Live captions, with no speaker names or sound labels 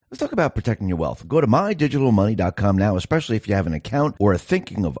Let's talk about protecting your wealth. Go to mydigitalmoney.com now, especially if you have an account or are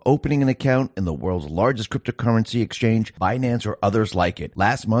thinking of opening an account in the world's largest cryptocurrency exchange, Binance or others like it.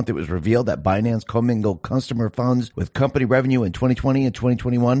 Last month, it was revealed that Binance commingled customer funds with company revenue in 2020 and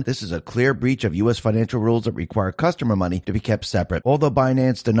 2021. This is a clear breach of U.S. financial rules that require customer money to be kept separate. Although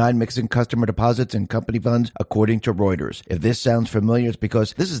Binance denied mixing customer deposits and company funds, according to Reuters. If this sounds familiar, it's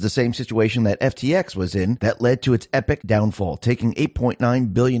because this is the same situation that FTX was in that led to its epic downfall, taking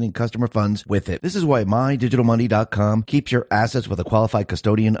 $8.9 billion in customer funds with it. This is why mydigitalmoney.com keeps your assets with a qualified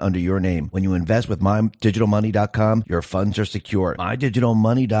custodian under your name. When you invest with mydigitalmoney.com, your funds are secure.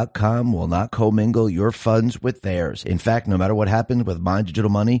 Mydigitalmoney.com will not commingle your funds with theirs. In fact, no matter what happens with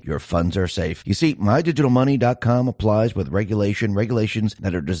MyDigitalMoney, your funds are safe. You see, mydigitalmoney.com applies with regulations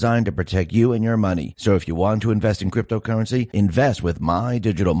that are designed to protect you and your money. So if you want to invest in cryptocurrency, invest with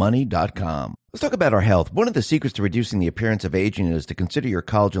mydigitalmoney.com. Let's talk about our health. One of the secrets to reducing the appearance of aging is to consider your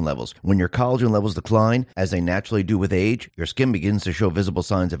collagen levels. When your collagen levels decline, as they naturally do with age, your skin begins to show visible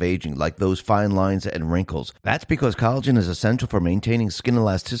signs of aging, like those fine lines and wrinkles. That's because collagen is essential for maintaining skin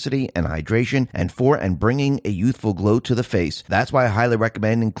elasticity and hydration and bringing a youthful glow to the face. That's why I highly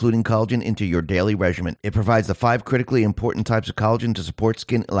recommend including collagen into your daily regimen. It provides the 5 critically important types of collagen to support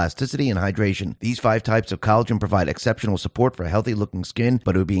skin elasticity and hydration. These 5 types of collagen provide exceptional support for healthy-looking skin,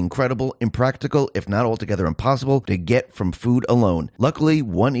 but it would be incredible, impractical, if not altogether impossible, to get from food alone. Luckily,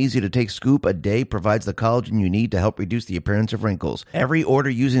 one easy-to-take scoop a day provides the collagen you need to help reduce the appearance of wrinkles. Every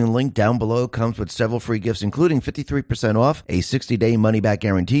order using the link down below comes with several free gifts, including 53% off, a 60-day money-back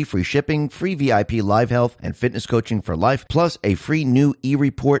guarantee, free shipping, free VIP live health and fitness coaching for life, plus a free new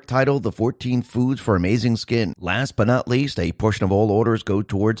e-report titled The 14 Foods for Amazing Skin. Last but not least, a portion of all orders go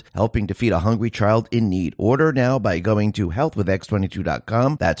towards helping to feed a hungry child in need. Order now by going to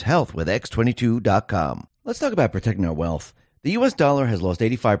healthwithx22.com. That's healthwithx22.com. Let's talk about protecting our wealth. The U.S. dollar has lost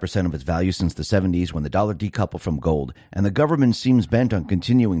 85% of its value since the 70s when the dollar decoupled from gold, and the government seems bent on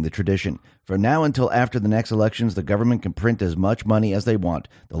continuing the tradition. From now until after the next elections, the government can print as much money as they want.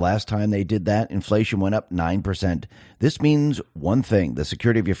 The last time they did that, inflation went up 9%. This means one thing: the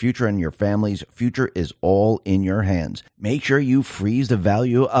security of your future and your family's future is all in your hands. Make sure you freeze the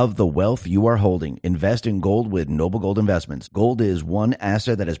value of the wealth you are holding. Invest in gold with Noble Gold Investments. Gold is one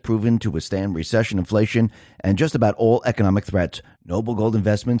asset that has proven to withstand recession, inflation, and just about all economic threats. Noble Gold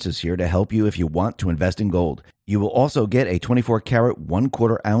Investments is here to help you if you want to invest in gold. You will also get a 24-karat,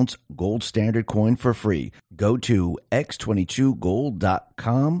 1/4 ounce gold standard coin for free. Go to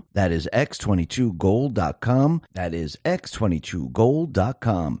x22gold.com. That is x22gold.com. That is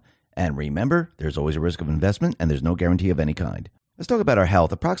x22gold.com. And remember, there's always a risk of investment, and there's no guarantee of any kind. Let's talk about our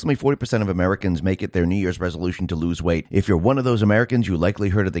health. Approximately 40% of Americans make it their New Year's resolution to lose weight. If you're one of those Americans, you likely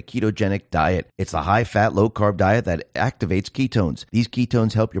heard of the ketogenic diet. It's a high-fat, low-carb diet that activates ketones. These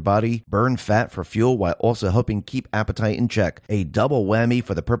ketones help your body burn fat for fuel while also helping keep appetite in check. A double whammy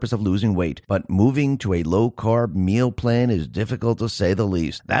for the purpose of losing weight. But moving to a low-carb meal plan is difficult to say the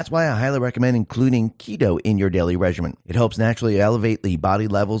least. That's why I highly recommend including keto in your daily regimen. It helps naturally elevate the body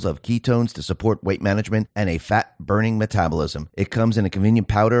levels of ketones to support weight management and a fat-burning metabolism. It comes in a convenient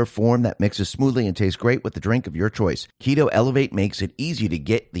powder form that mixes smoothly and tastes great with the drink of your choice. Keto Elevate makes it easy to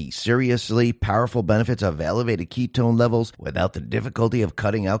get the seriously powerful benefits of elevated ketone levels without the difficulty of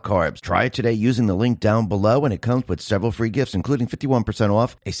cutting out carbs. Try it today using the link down below, and it comes with several free gifts, including 51%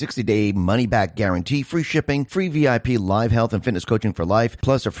 off, a 60-day money-back guarantee, free shipping, free VIP live health and fitness coaching for life,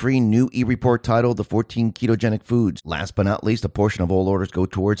 plus a free new e-report titled The 14 Ketogenic Foods. Last but not least, a portion of all orders go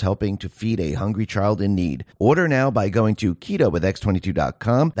towards helping to feed a hungry child in need. Order now by going to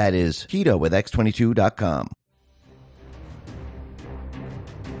ketowithx22.com. That is ketowithx22.com.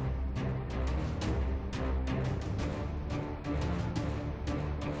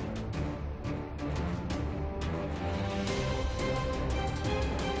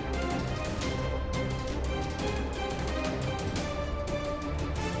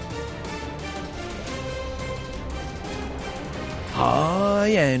 Hi,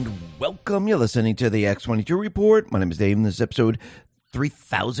 and welcome. You're listening to the X22 Report. My name is Dave, and this is episode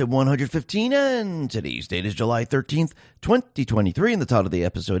 3115, and today's date is July 13th, 2023, and the title of the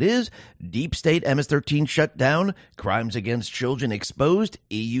episode is Deep State MS13 Shutdown, Crimes Against Children Exposed,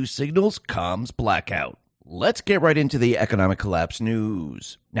 EU Signals, Comms Blackout. Let's get right into the economic collapse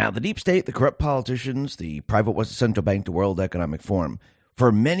news. Now, the deep state, the corrupt politicians, the private Western Central Bank, the World Economic Forum,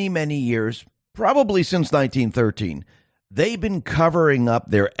 for many, many years, probably since 1913, they've been covering up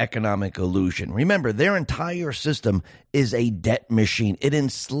their economic illusion. Remember, their entire system is a debt machine. It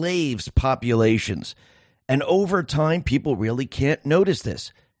enslaves populations. And over time, people really can't notice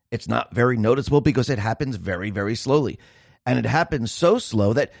this. It's not very noticeable because it happens very, very slowly. And it happens so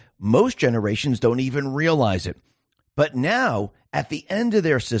slow that most generations don't even realize it. But now, at the end of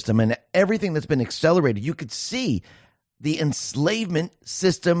their system and everything that's been accelerated, you could see the enslavement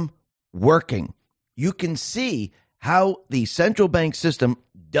system working. You can see how the central bank system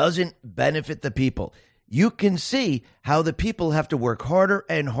doesn't benefit the people. You can see how the people have to work harder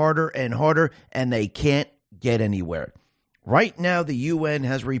and harder and harder, and they can't get anywhere. Right now, the UN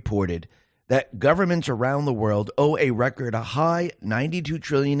has reported that governments around the world owe a record high $92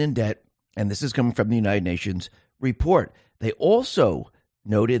 trillion in debt, and this is coming from the United Nations report. They also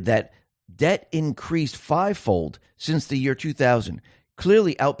noted that debt increased fivefold since the year 2000,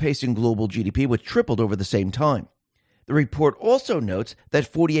 clearly outpacing global GDP, which tripled over the same time. The report also notes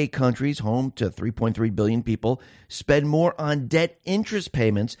that 48 countries, home to 3.3 billion people, spend more on debt interest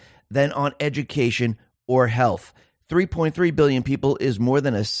payments than on education or health. 3.3 billion people is more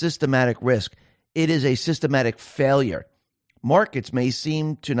than a systematic risk. It is a systematic failure. Markets may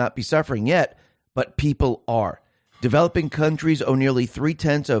seem to not be suffering yet, but people are. Developing countries owe nearly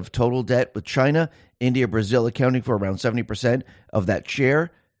 3/10 of total debt, with China, India, Brazil accounting for around 70% of that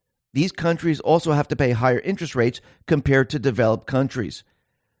share. These countries also have to pay higher interest rates compared to developed countries.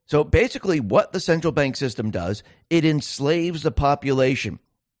 So basically what the central bank system does, it enslaves the population.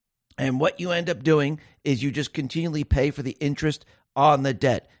 And what you end up doing is you just continually pay for the interest on the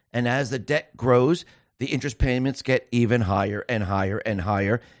debt. And as the debt grows, the interest payments get even higher and higher and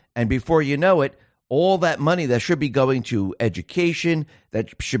higher. And before you know it, all that money that should be going to education,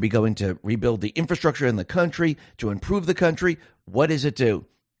 that should be going to rebuild the infrastructure in the country, to improve the country, what does it do?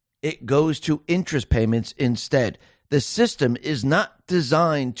 It goes to interest payments instead. The system is not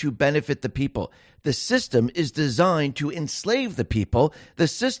designed to benefit the people. The system is designed to enslave the people. The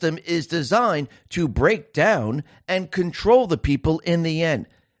system is designed to break down and control the people in the end.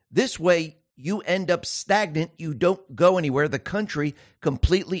 This way, you end up stagnant. You don't go anywhere. The country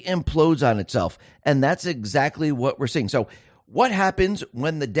completely implodes on itself. And that's exactly what we're seeing. So what happens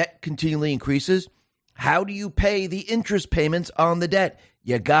when the debt continually increases? How do you pay the interest payments on the debt?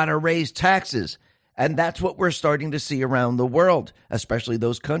 You got to raise taxes. And that's what we're starting to see around the world, especially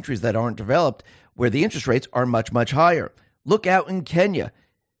those countries that aren't developed, where the interest rates are much, much higher. Look out in Kenya.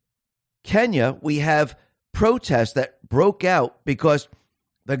 Kenya, we have protests that broke out because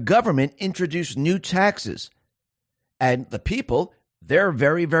the government introduced new taxes. And the people, they're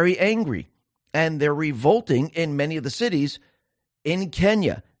very, very angry. And they're revolting in many of the cities in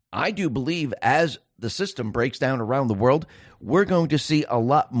Kenya. I do believe as the system breaks down around the world, we're going to see a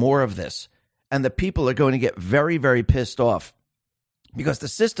lot more of this. And the people are going to get very, very pissed off because the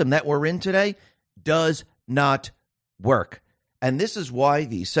system that we're in today does not work. And this is why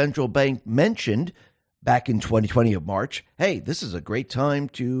the central bank mentioned back in 2020 of March, hey, this is a great time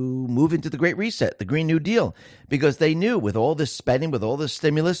to move into the Great Reset, the Green New Deal, because they knew with all this spending, with all this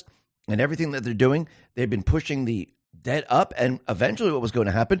stimulus and everything that they're doing, they've been pushing the debt up, and eventually what was going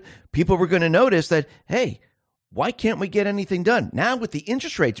to happen, people were going to notice that, hey, why can't we get anything done? Now with the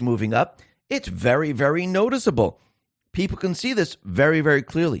interest rates moving up, it's very, very noticeable. People can see this very, very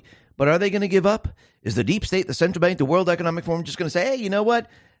clearly. But are they going to give up? Is the deep state, the central bank, the World Economic Forum just going to say, hey, you know what?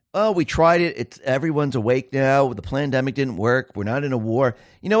 Oh, we tried it. Everyone's awake now. The pandemic didn't work. We're not in a war.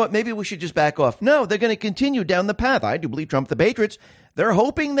 You know what? Maybe we should just back off. No, they're going to continue down the path. I do believe Trump, the Patriots, they're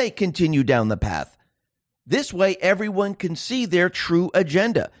hoping they continue down the path. This way, everyone can see their true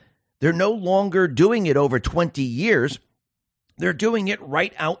agenda. They're no longer doing it over 20 years. They're doing it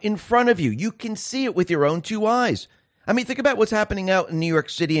right out in front of you. You can see it with your own two eyes. I mean, think about what's happening out in New York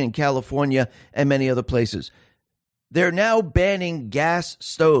City and California and many other places. They're now banning gas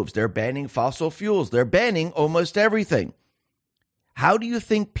stoves. They're banning fossil fuels. They're banning almost everything. How do you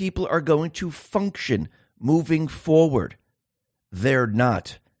think people are going to function moving forward? They're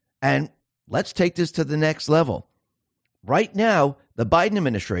not. And let's take this to the next level. Right now, the Biden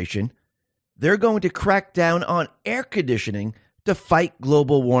administration, they're going to crack down on air conditioning to fight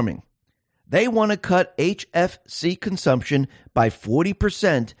global warming. They want to cut HFC consumption by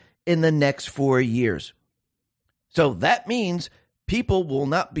 40% in the next 4 years. So that means people will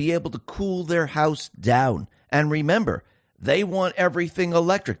not be able to cool their house down. And remember, they want everything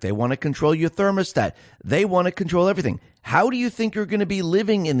electric. They want to control your thermostat. They want to control everything. How do you think you're going to be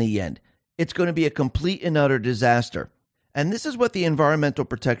living in the end? It's going to be a complete and utter disaster. And this is what the Environmental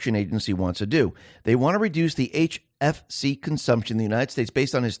Protection Agency wants to do. They want to reduce the HFC consumption in the United States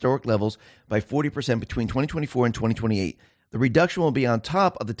based on historic levels by 40% between 2024 and 2028. The reduction will be on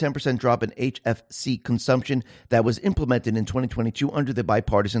top of the 10% drop in HFC consumption that was implemented in 2022 under the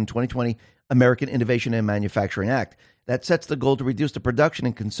bipartisan 2020 American Innovation and Manufacturing Act. That sets the goal to reduce the production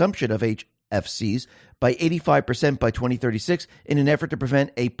and consumption of LFCs by 85% by 2036 in an effort to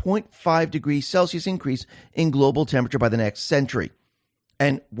prevent a 0.5 degrees Celsius increase in global temperature by the next century.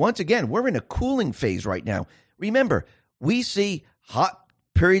 And once again, we're in a cooling phase right now. Remember, we see hot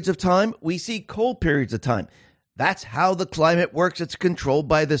periods of time, we see cold periods of time. That's how the climate works. It's controlled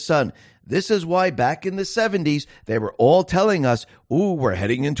by the sun. This is why back in the 70s, they were all telling us, ooh, we're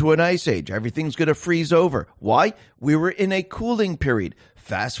heading into an ice age. Everything's going to freeze over. Why? We were in a cooling period.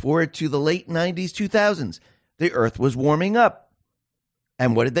 Fast forward to the late 90s, 2000s. The earth was warming up.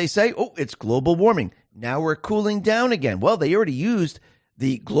 And what did they say? Oh, it's global warming. Now we're cooling down again. Well, they already used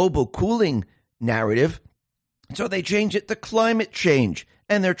the global cooling narrative, so they changed it to climate change.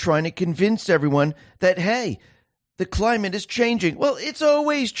 And they're trying to convince everyone that, hey, the climate is changing. Well, it's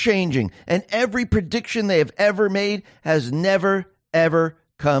always changing. And every prediction they have ever made has never, ever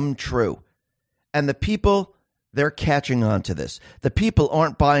come true. And the people, they're catching on to this. The people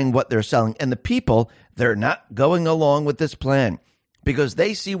aren't buying what they're selling. And the people, they're not going along with this plan because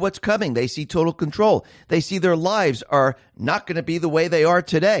they see what's coming. They see total control. They see their lives are not going to be the way they are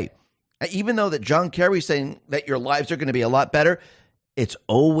today. Even though that John Kerry's saying that your lives are going to be a lot better, it's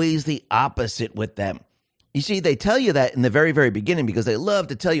always the opposite with them. You see, they tell you that in the very, very beginning because they love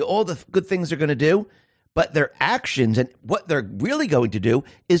to tell you all the good things they're going to do, but their actions and what they're really going to do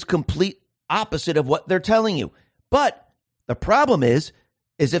is complete opposite of what they're telling you. But the problem is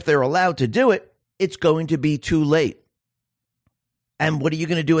if they're allowed to do it, it's going to be too late. And what are you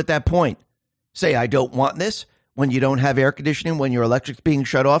going to do at that point? Say, I don't want this when you don't have air conditioning, when your electric's being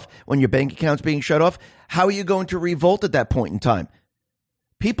shut off, when your bank account's being shut off. How are you going to revolt at that point in time?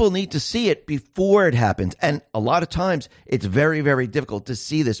 People need to see it before it happens. And a lot of times it's very, very difficult to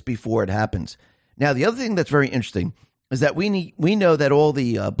see this before it happens. Now, the other thing that's very interesting is that we know that all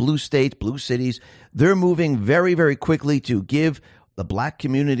the blue states, blue cities, they're moving very, very quickly to give the black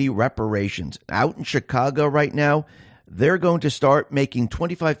community reparations. Out in Chicago right now, they're going to start making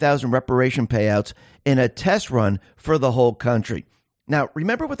 25,000 reparation payouts in a test run for the whole country. Now,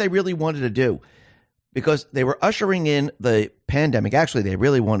 remember what they really wanted to do. Because they were ushering in the pandemic. Actually, they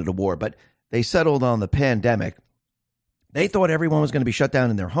really wanted a war, but they settled on the pandemic. They thought everyone was going to be shut down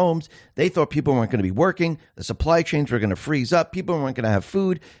in their homes. They thought people weren't going to be working. The supply chains were going to freeze up. People weren't going to have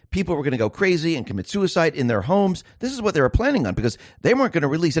food. People were going to go crazy and commit suicide in their homes. This is what they were planning on because they weren't going to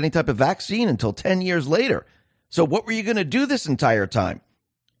release any type of vaccine until 10 years later. So what were you going to do this entire time?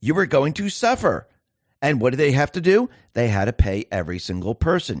 You were going to suffer. And what did they have to do? They had to pay every single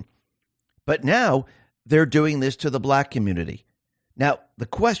person. But now they're doing this to the black community. Now, the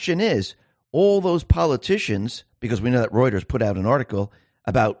question is, all those politicians, because we know that Reuters put out an article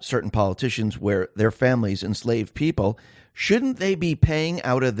about certain politicians where their families enslaved people, shouldn't they be paying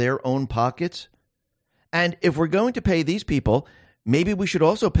out of their own pockets? And if we're going to pay these people, maybe we should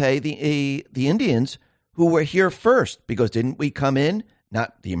also pay the Indians who were here first, because didn't we come in?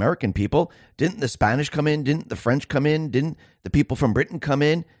 Not the American people. Didn't the Spanish come in? Didn't the French come in? Didn't the people from Britain come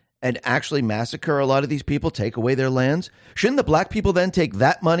in and actually massacre a lot of these people, take away their lands? Shouldn't the black people then take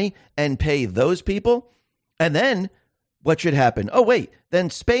that money and pay those people? And then what should happen? Oh, wait,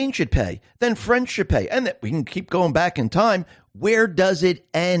 then Spain should pay. Then French should pay. And we can keep going back in time. Where does it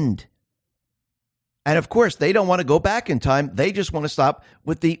end? And of course, they don't want to go back in time. They just want to stop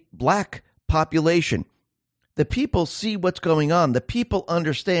with the black population. The people see what's going on. The people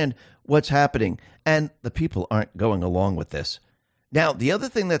understand what's happening. And the people aren't going along with this. Now, the other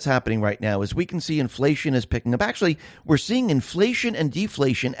thing that's happening right now is we can see inflation is picking up. Actually, we're seeing inflation and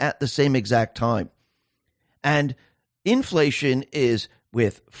deflation at the same exact time. And inflation is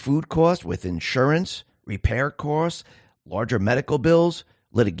with food costs, with insurance, repair costs, larger medical bills,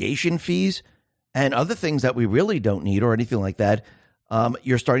 litigation fees, and other things that we really don't need or anything like that.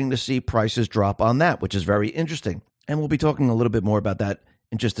 You're starting to see prices drop on that, which is very interesting. And we'll be talking a little bit more about that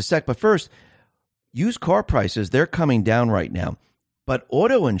in just a sec. But first, used car prices, they're coming down right now. But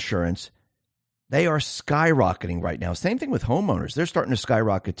auto insurance, they are skyrocketing right now. Same thing with homeowners. They're starting to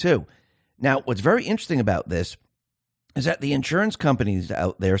skyrocket too. Now, what's very interesting about this is that the insurance companies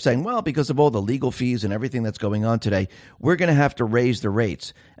out there are saying, well, because of all the legal fees and everything that's going on today, we're going to have to raise the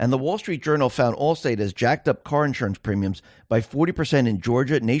rates. And the Wall Street Journal found Allstate has jacked up car insurance premiums by 40% in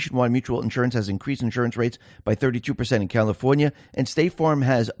Georgia. Nationwide Mutual Insurance has increased insurance rates by 32% in California. And State Farm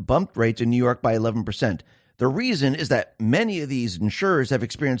has bumped rates in New York by 11%. The reason is that many of these insurers have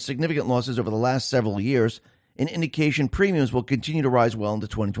experienced significant losses over the last several years, an indication premiums will continue to rise well into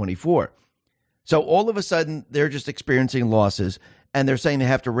 2024. So all of a sudden, they're just experiencing losses, and they're saying they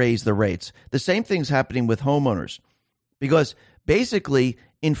have to raise the rates. The same thing's happening with homeowners, because basically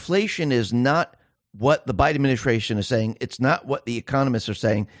inflation is not what the Biden administration is saying. It's not what the economists are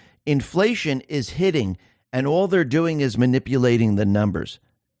saying. Inflation is hitting, and all they're doing is manipulating the numbers.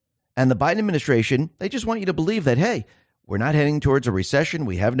 And the Biden administration, they just want you to believe that, hey, we're not heading towards a recession.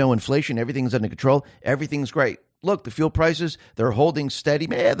 We have no inflation. Everything's under control. Everything's great. Look, the fuel prices, they're holding steady.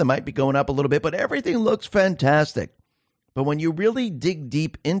 They might be going up a little bit, but everything looks fantastic. But when you really dig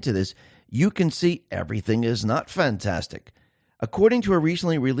deep into this, you can see everything is not fantastic. According to a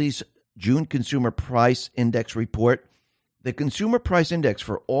recently released June Consumer Price Index report, the Consumer Price Index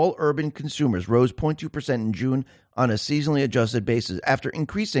for all urban consumers rose 0.2% in June on a seasonally adjusted basis after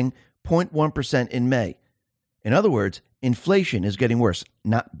increasing 0.1% in May. In other words, inflation is getting worse,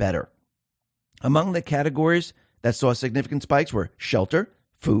 not better. Among the categories that saw significant spikes were shelter,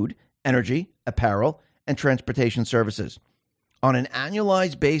 food, energy, apparel, and transportation services. On an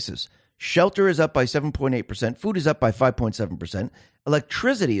annualized basis, shelter is up by 7.8%, food is up by 5.7%,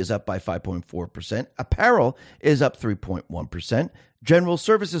 electricity is up by 5.4%, apparel is up 3.1%, general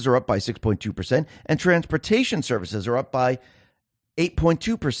services are up by 6.2%, and transportation services are up by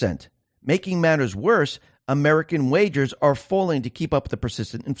 8.2%. Making matters worse, American wages are falling to keep up with the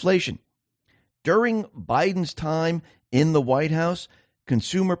persistent inflation. During Biden's time in the White House,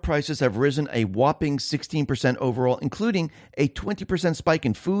 consumer prices have risen a whopping 16% overall, including a 20% spike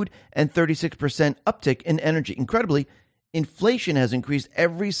in food and 36% uptick in energy. Incredibly, inflation has increased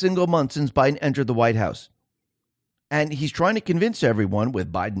every single month since Biden entered the White House. And he's trying to convince everyone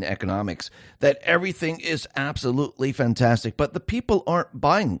with Biden economics that everything is absolutely fantastic. But the people aren't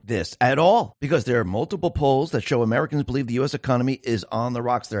buying this at all because there are multiple polls that show Americans believe the U.S. economy is on the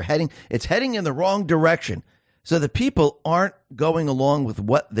rocks. It's heading in the wrong direction. So the people aren't going along with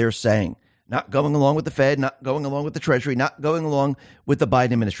what they're saying, not going along with the Fed, not going along with the Treasury, not going along with the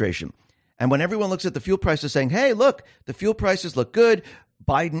Biden administration. And when everyone looks at the fuel prices saying, hey, look, the fuel prices look good,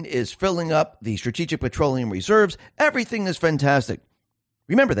 Biden is filling up the strategic petroleum reserves, everything is fantastic.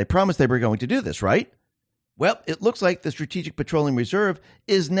 Remember, they promised they were going to do this, right? Well, it looks like the strategic petroleum reserve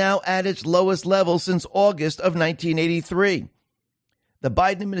is now at its lowest level since August of 1983. The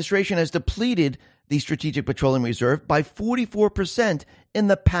Biden administration has depleted the strategic petroleum reserve by 44% in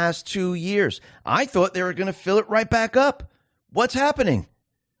the past 2 years. I thought they were going to fill it right back up. What's happening?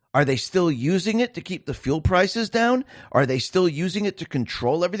 Are they still using it to keep the fuel prices down? Are they still using it to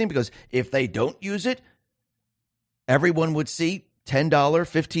control everything? Because if they don't use it, everyone would see $10,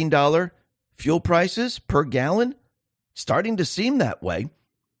 $15 fuel prices per gallon. Starting to seem that way.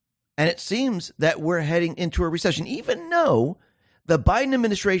 And it seems that we're heading into a recession, even though the Biden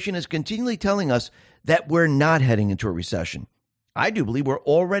administration is continually telling us that we're not heading into a recession. I do believe we're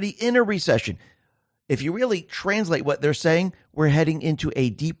already in a recession. If you really translate what they're saying, we're heading into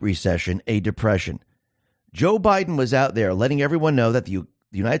a deep recession, a depression. Joe Biden was out there letting everyone know that the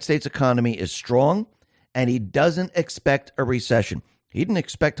United States economy is strong and he doesn't expect a recession. He didn't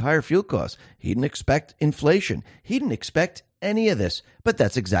expect higher fuel costs. He didn't expect inflation. He didn't expect any of this. But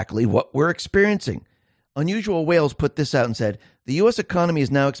that's exactly what we're experiencing. Unusual Whales put this out and said, the U.S. economy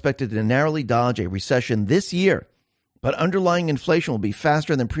is now expected to narrowly dodge a recession this year, but underlying inflation will be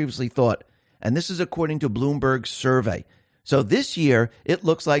faster than previously thought. And this is according to Bloomberg's survey. So this year, it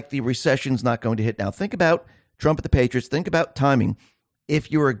looks like the recession's not going to hit. Now, think about Trump at the Patriots. Think about timing.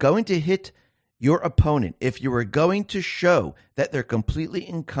 If you are going to hit your opponent, if you were going to show that they're completely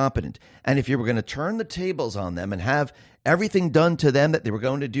incompetent, and if you were going to turn the tables on them and have everything done to them that they were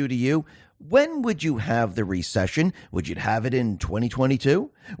going to do to you, when would you have the recession? Would you have it in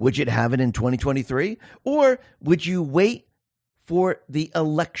 2022? Would you have it in 2023? Or would you wait for the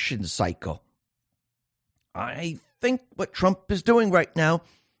election cycle? I think what Trump is doing right now,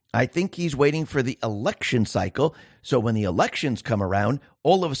 I think he's waiting for the election cycle. So when the elections come around,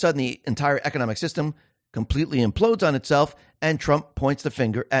 all of a sudden the entire economic system completely implodes on itself and Trump points the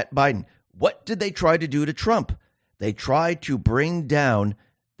finger at Biden. What did they try to do to Trump? They tried to bring down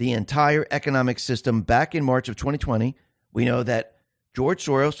the entire economic system back in March of 2020. We know that George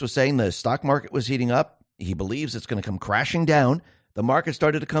Soros was saying the stock market was heating up. He believes it's going to come crashing down. The market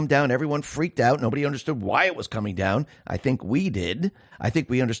started to come down. Everyone freaked out. Nobody understood why it was coming down. I think we did. I think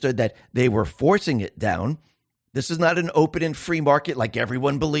we understood that they were forcing it down. This is not an open and free market like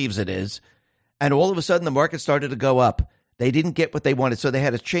everyone believes it is. And all of a sudden, the market started to go up. They didn't get what they wanted, so they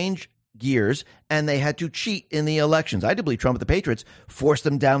had to change gears, and they had to cheat in the elections. I do believe Trump and the Patriots forced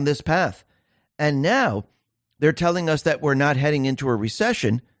them down this path. And now they're telling us that we're not heading into a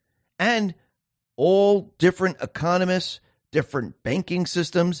recession, and all different economists, different banking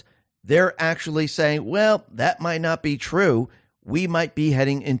systems, they're actually saying, well, that might not be true. We might be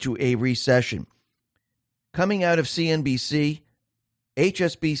heading into a recession. Coming out of CNBC,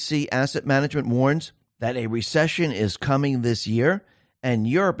 HSBC Asset Management warns that a recession is coming this year, and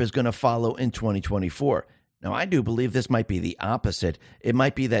Europe is going to follow in 2024. Now, I do believe this might be the opposite. It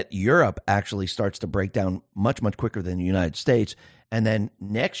might be that Europe actually starts to break down much, much quicker than the United States. And then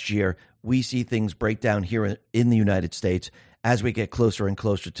next year, we see things break down here in the United States as we get closer and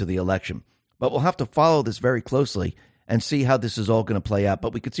closer to the election. But we'll have to follow this very closely and see how this is all going to play out.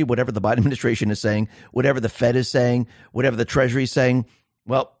 But we could see whatever the Biden administration is saying, whatever the Fed is saying, whatever the Treasury is saying,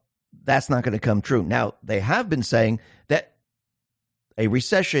 well, that's not going to come true. Now, they have been saying that a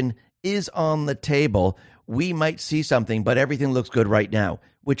recession is on the table. We might see something, but everything looks good right now,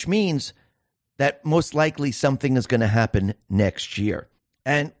 which means that most likely something is going to happen next year.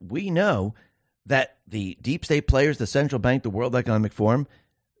 And we know that the deep state players, the central bank, the World Economic Forum,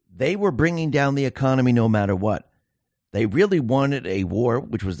 they were bringing down the economy no matter what. They really wanted a war,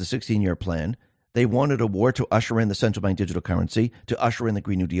 which was the 16-year plan. They wanted a war to usher in the central bank digital currency, to usher in the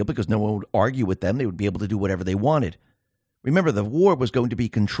Green New Deal, because no one would argue with them. They would be able to do whatever they wanted. Remember, the war was going to be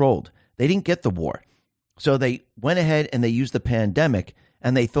controlled. They didn't get the war. So they went ahead and they used the pandemic,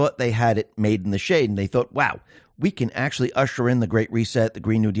 and they thought they had it made in the shade. And they thought, wow, we can actually usher in the Great Reset, the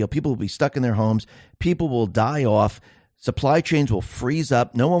Green New Deal. People will be stuck in their homes. People will die off. Supply chains will freeze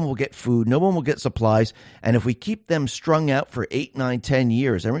up. No one will get food. No one will get supplies. And if we keep them strung out for 8, 9, 10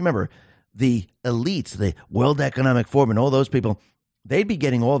 years, and remember, the elites, the World Economic Forum, and all those people, they'd be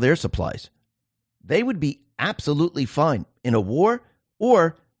getting all their supplies. They would be absolutely fine in a war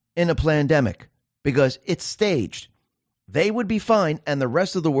or in a pandemic because it's staged. They would be fine, and the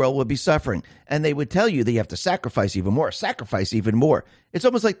rest of the world would be suffering. And they would tell you that you have to sacrifice even more, sacrifice even more. It's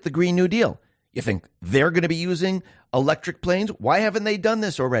almost like the Green New Deal. You think they're going to be using electric planes? Why haven't they done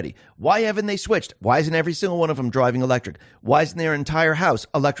this already? Why haven't they switched? Why isn't every single one of them driving electric? Why isn't their entire house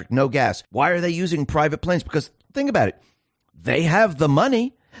electric, no gas? Why are they using private planes? Because think about it. They have the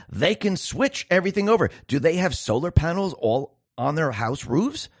money. They can switch everything over. Do they have solar panels all on their house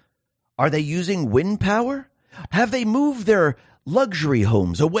roofs? Are they using wind power? Have they moved their luxury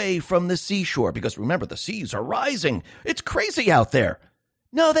homes away from the seashore? Because remember, the seas are rising. It's crazy out there.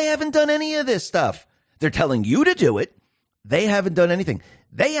 No, they haven't done any of this stuff. They're telling you to do it. They haven't done anything.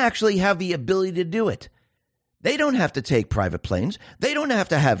 They actually have the ability to do it. They don't have to take private planes. They don't have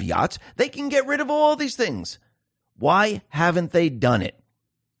to have yachts. They can get rid of all these things. Why haven't they done it?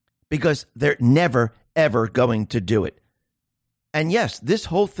 Because they're never, ever going to do it. And yes, this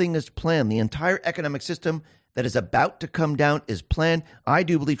whole thing is planned. The entire economic system that is about to come down is planned. I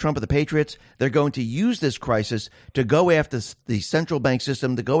do believe Trump and the Patriots, they're going to use this crisis to go after the central bank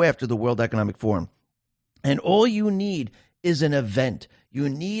system, to go after the World Economic Forum. And all you need is an event. You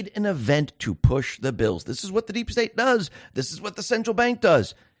need an event to push the bills. This is what the deep state does. This is what the central bank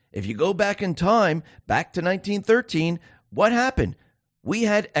does. If you go back in time, back to 1913, what happened? We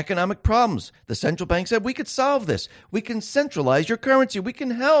had economic problems. The central bank said, we could solve this. We can centralize your currency. We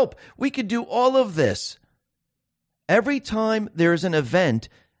can help. We could do all of this. Every time there's an event,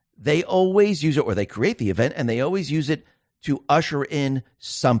 they always use it, or they create the event, and they always use it to usher in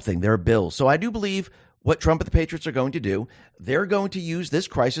something, their bills. So I do believe what Trump and the Patriots are going to do, they're going to use this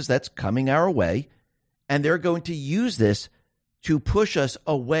crisis that's coming our way, and they're going to use this to push us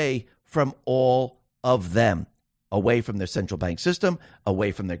away from all of them, away from their central bank system,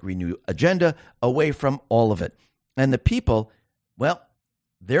 away from their Green New agenda, away from all of it. And the people, well,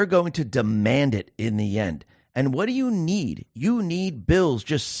 they're going to demand it in the end. And what do you need? You need bills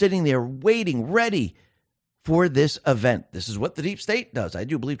just sitting there waiting, ready for this event. This is what the deep state does. I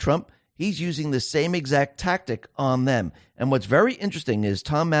do believe Trump, he's using the same exact tactic on them. And what's very interesting is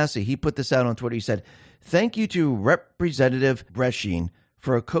Tom Massey, he put this out on Twitter. He said, thank you to Representative Breshean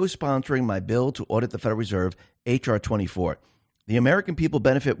for co-sponsoring my bill to audit the Federal Reserve, H.R. 24. The American people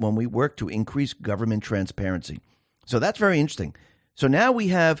benefit when we work to increase government transparency. So that's very interesting. So now we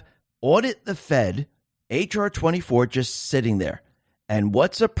have audit the Fed, H.R. 24 just sitting there. And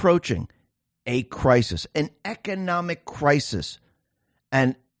what's approaching? A crisis, an economic crisis.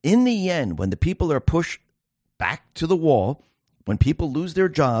 And in the end, when the people are pushed back to the wall, when people lose their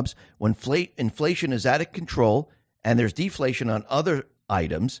jobs, when inflation is out of control, and there's deflation on other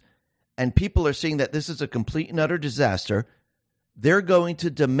items, and people are seeing that this is a complete and utter disaster, they're going to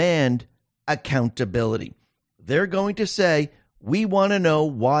demand accountability. They're going to say, we want to know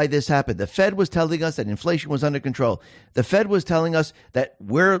why this happened. The Fed was telling us that inflation was under control. The Fed was telling us that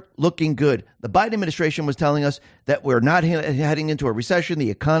we're looking good. The Biden administration was telling us that we're not heading into a recession. The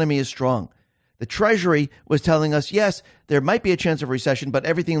economy is strong. The Treasury was telling us, yes, there might be a chance of recession, but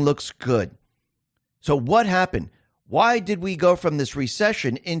everything looks good. So what happened? Why did we go from this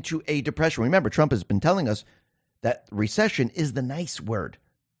recession into a depression? Remember, Trump has been telling us that recession is the nice word,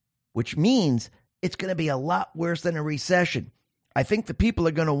 which means it's going to be a lot worse than a recession. I think the people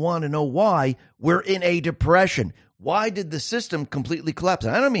are going to want to know why we're in a depression. Why did the system completely collapse?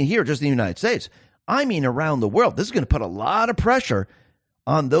 And I don't mean here, just in the United States. I mean around the world. This is going to put a lot of pressure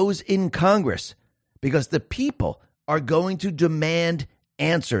on those in Congress because the people are going to demand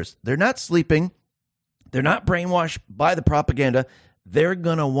answers. They're not sleeping. They're not brainwashed by the propaganda. They're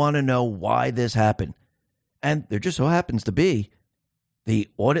going to want to know why this happened. And there just so happens to be the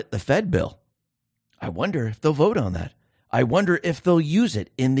audit the Fed bill. I wonder if they'll vote on that. I wonder if they'll use it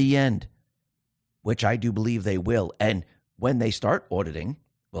in the end, which I do believe they will. And when they start auditing,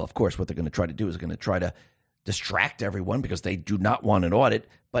 well, of course, what they're going to try to do is going to try to distract everyone because they do not want an audit.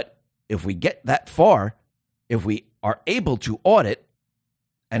 But if we get that far, if we are able to audit,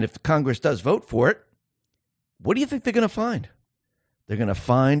 and if Congress does vote for it, what do you think they're going to find? They're going to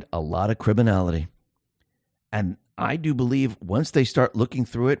find a lot of criminality. And I do believe once they start looking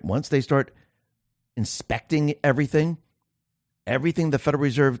through it, once they start inspecting everything the Federal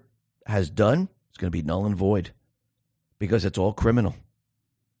Reserve has done is going to be null and void because it's all criminal.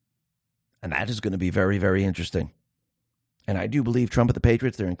 And that is going to be very, very interesting. And I do believe Trump and the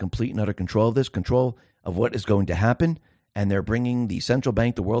Patriots, they're in complete and utter control of this, control of what is going to happen. And they're bringing the central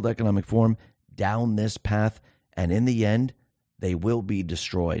bank, the World Economic Forum, down this path. And in the end, they will be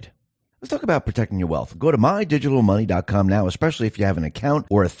destroyed. Let's talk about protecting your wealth. Go to mydigitalmoney.com now, especially if you have an account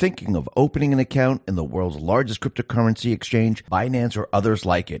or are thinking of opening an account in the world's largest cryptocurrency exchange, Binance or others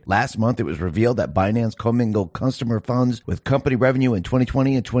like it. Last month, it was revealed that Binance commingled customer funds with company revenue in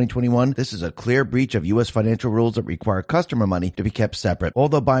 2020 and 2021. This is a clear breach of U.S. financial rules that require customer money to be kept separate,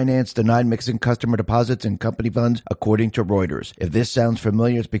 although Binance denied mixing customer deposits and company funds, according to Reuters. If this sounds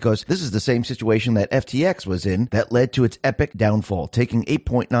familiar, it's because this is the same situation that FTX was in that led to its epic downfall, taking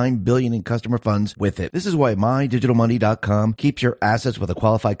 $8.9 billion in customer funds with it. This is why mydigitalmoney.com keeps your assets with a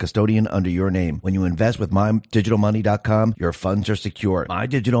qualified custodian under your name. When you invest with mydigitalmoney.com, your funds are secure.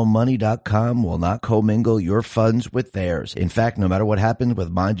 Mydigitalmoney.com will not commingle your funds with theirs. In fact, no matter what happens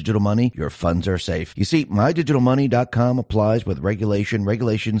with MyDigitalMoney, your funds are safe. You see, mydigitalmoney.com applies with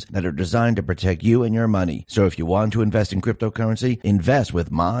regulations that are designed to protect you and your money. So if you want to invest in cryptocurrency, invest with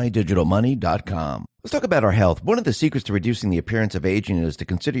mydigitalmoney.com. Let's talk about our health. One of the secrets to reducing the appearance of aging is to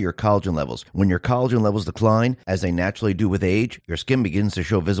consider your collagen levels. When your collagen levels decline, as they naturally do with age, your skin begins to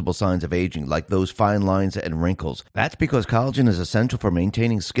show visible signs of aging, like those fine lines and wrinkles. That's because collagen is essential for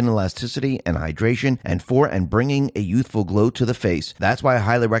maintaining skin elasticity and hydration and bringing a youthful glow to the face. That's why I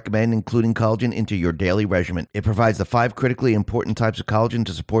highly recommend including collagen into your daily regimen. It provides the 5 critically important types of collagen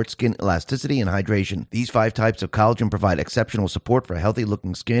to support skin elasticity and hydration. These 5 types of collagen provide exceptional support for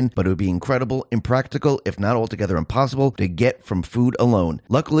healthy-looking skin, but it would be incredible, impractical, if not altogether impossible, to get from food alone.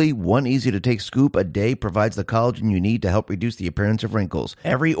 Luckily, one easy-to-take scoop a day provides the collagen you need to help reduce the appearance of wrinkles.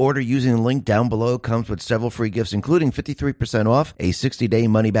 Every order using the link down below comes with several free gifts, including 53% off, a 60-day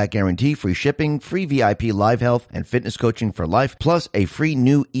money-back guarantee, free shipping, free VIP live health and fitness coaching for life, plus a free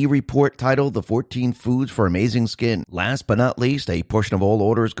new e-report titled The 14 Foods for Amazing Skin. Last but not least, a portion of all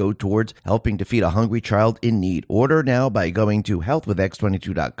orders go towards helping to feed a hungry child in need. Order now by going to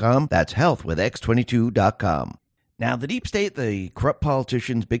healthwithx22.com. That's healthwithx22.com. Now, the deep state, the corrupt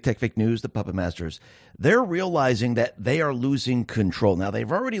politicians, big tech fake news, the puppet masters, they're realizing that they are losing control. Now,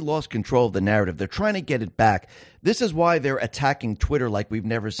 they've already lost control of the narrative. They're trying to get it back. This is why they're attacking Twitter like we've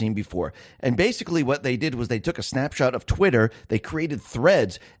never seen before. And basically what they did was they took a snapshot of Twitter, they created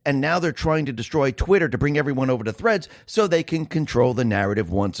Threads, and now they're trying to destroy Twitter to bring everyone over to Threads so they can control the narrative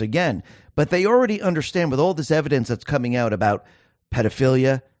once again. But they already understand with all this evidence that's coming out about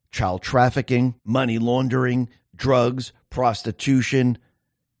pedophilia, child trafficking, money laundering, drugs, prostitution,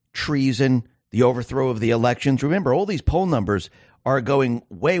 treason, the overthrow of the elections. Remember, all these poll numbers are going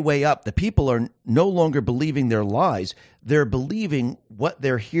way, way up. The people are no longer believing their lies. They're believing what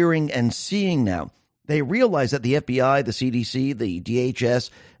they're hearing and seeing now. They realize that the FBI, the CDC, the DHS,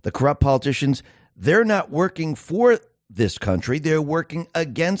 the corrupt politicians, they're not working for this country. They're working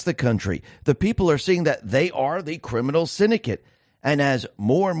against the country. The people are seeing that they are the criminal syndicate. And as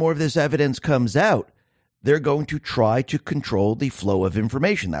more and more of this evidence comes out, they're going to try to control the flow of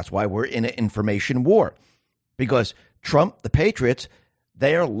information. That's why we're in an information war. Because Trump, the Patriots,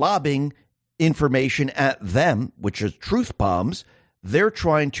 they are lobbing information at them, which is truth bombs. They're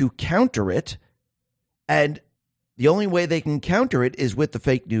trying to counter it. And the only way they can counter it is with the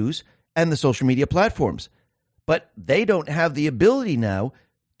fake news and the social media platforms. But they don't have the ability now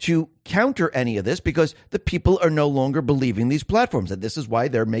to counter any of this because the people are no longer believing these platforms. And this is why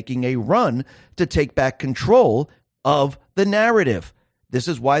they're making a run to take back control of the narrative. This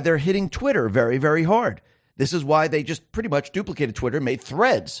is why they're hitting Twitter very, very hard. This is why they just pretty much duplicated Twitter, made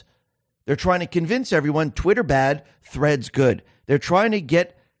Threads. They're trying to convince everyone Twitter bad, Threads good. They're trying to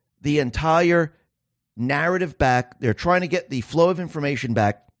get the entire narrative back. They're trying to get the flow of information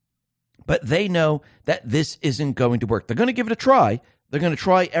back. But they know that this isn't going to work. They're going to give it a try. They're going to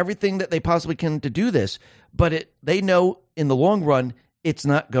try everything that they possibly can to do this. But they know in the long run, it's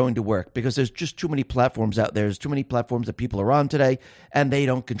not going to work because there's just too many platforms out there. There's too many platforms that people are on today, and they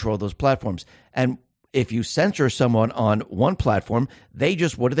don't control those platforms. And if you censor someone on one platform,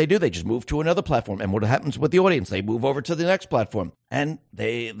 what do? They just move to another platform. And what happens with the audience? They move over to the next platform. And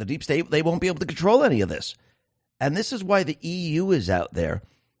the deep state, they won't be able to control any of this. And this is why the EU is out there.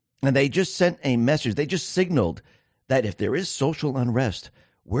 And they just sent a message. They just signaled that if there is social unrest,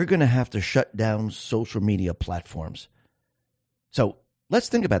 we're going to have to shut down social media platforms. So let's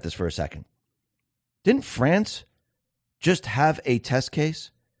think about this for a second. Didn't France just have a test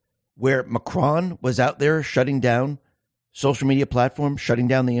case where Macron was out there shutting down social media platforms, shutting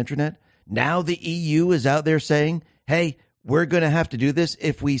down the internet? Now the EU is out there saying, hey, we're going to have to do this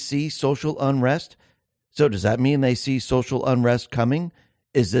if we see social unrest. So does that mean they see social unrest coming?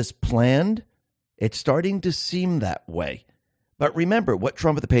 Is this planned? It's starting to seem that way. But remember what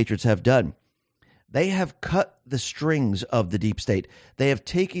Trump and the Patriots have done. They have cut the strings of the deep state. They have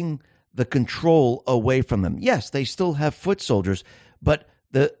taken the control away from them. Yes, they still have foot soldiers, but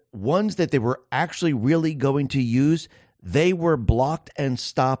the ones that they were actually really going to use, they were blocked and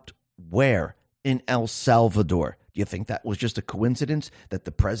stopped where? In El Salvador. Do you think that was just a coincidence that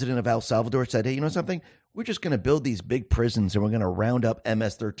the president of El Salvador said, hey, you know something? We're just going to build these big prisons and we're going to round up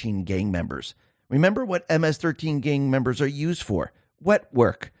MS13 gang members. Remember what MS13 gang members are used for? Wet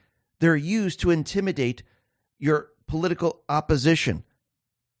work. They're used to intimidate your political opposition.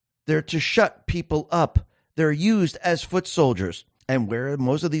 They're to shut people up. They're used as foot soldiers. And where are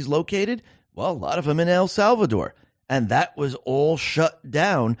most of these located? Well, a lot of them in El Salvador. And that was all shut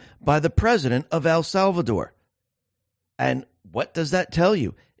down by the president of El Salvador. And what does that tell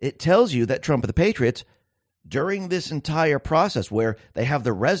you? It tells you that Trump and the Patriots, during this entire process where they have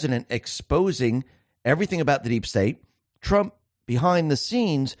the resident exposing everything about the deep state, Trump, behind the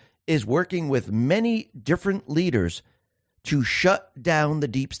scenes, is working with many different leaders to shut down the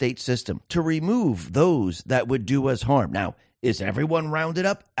deep state system, to remove those that would do us harm. Now, is everyone rounded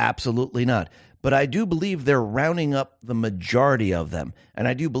up? Absolutely not. But I do believe they're rounding up the majority of them. And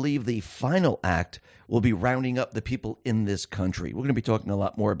I do believe the final act will be rounding up the people in this country. We're going to be talking a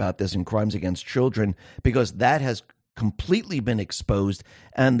lot more about this in crimes against children because that has completely been exposed.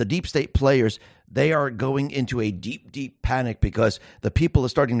 And the deep state players, they are going into a deep, deep panic because the people are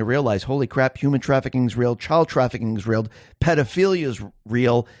starting to realize, holy crap, human trafficking is real, child trafficking is real, pedophilia is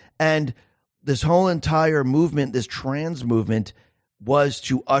real. And this whole entire movement, this trans movement, was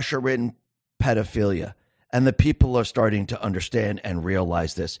to usher in pedophilia. And the people are starting to understand and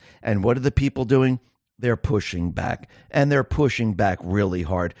realize this. And what are the people doing? They're pushing back, and they're pushing back really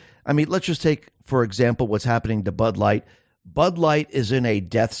hard. I mean, let's just take, for example, what's happening to Bud Light. Bud Light is in a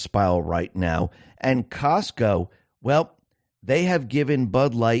death spiral right now, and Costco, well, they have given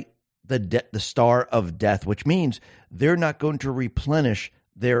Bud Light the star of death, which means they're not going to replenish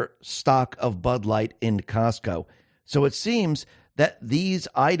their stock of Bud Light in Costco. So it seems that these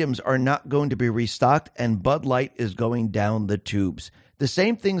items are not going to be restocked, and Bud Light is going down the tubes. The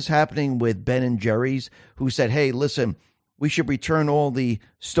same thing's happening with Ben & Jerry's, who said, hey, listen, we should return all the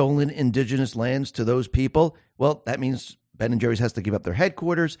stolen indigenous lands to those people. Well, that means Ben & Jerry's has to give up their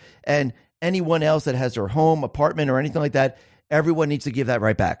headquarters, and anyone else that has their home, apartment, or anything like that, everyone needs to give that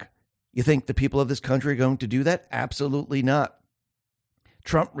right back. You think the people of this country are going to do that? Absolutely not.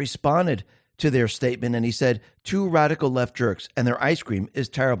 Trump responded to their statement, and he said, two radical left jerks, and their ice cream is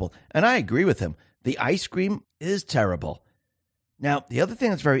terrible. And I agree with him. The ice cream is terrible. Now, the other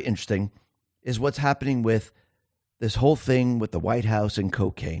thing that's very interesting is what's happening with this whole thing with the White House and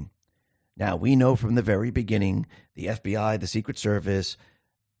cocaine. Now, we know from the very beginning, the FBI, the Secret Service,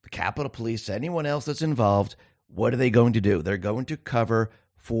 the Capitol Police, anyone else that's involved, what are they going to do? They're going to cover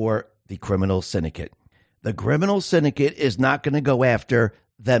for the criminal syndicate. The criminal syndicate is not going to go after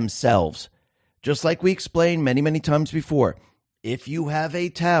themselves. Just like we explained many, many times before, if you have a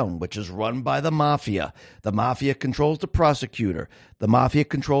town which is run by the mafia controls the prosecutor, the mafia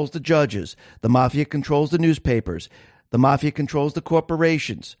controls the judges, the mafia controls the newspapers, the mafia controls the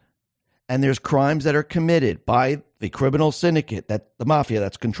corporations, and there's crimes that are committed by the criminal syndicate, that the mafia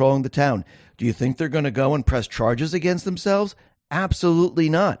that's controlling the town. Do you think they're going to go and press charges against themselves? Absolutely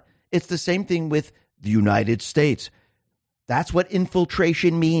not. It's the same thing with the United States. That's what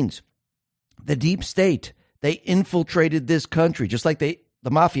infiltration means. The deep state, they infiltrated this country, just like the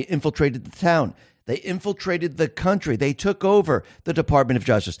mafia infiltrated the town. They infiltrated the country. They took over the Department of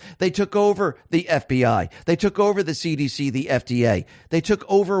Justice. They took over the FBI. They took over the CDC, the FDA. They took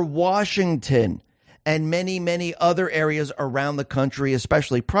over Washington and many, many other areas around the country,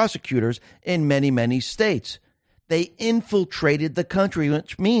 especially prosecutors in many, many states. They infiltrated the country,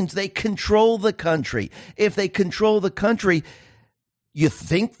 which means they control the country. If they control the country, you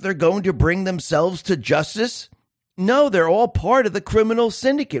think they're going to bring themselves to justice? No, they're all part of the criminal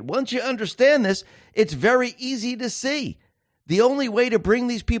syndicate. Once you understand this, it's very easy to see. The only way to bring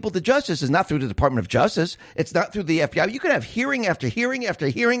these people to justice is not through the Department of Justice. It's not through the FBI. You could have hearing after hearing after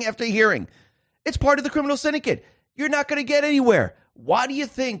hearing after hearing. It's part of the criminal syndicate. You're not going to get anywhere. Why do you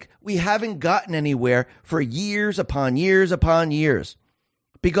think we haven't gotten anywhere for years upon years upon years?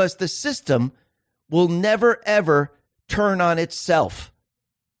 Because the system will never, ever turn on itself.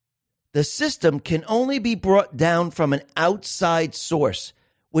 The system can only be brought down from an outside source,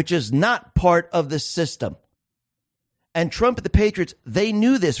 which is not part of the system. And Trump and the Patriots, they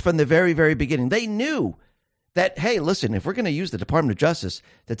knew this from the very, very beginning. They knew that, hey, listen, if we're going to use the Department of Justice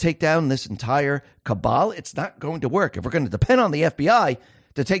to take down this entire cabal, it's not going to work. If we're going to depend on the FBI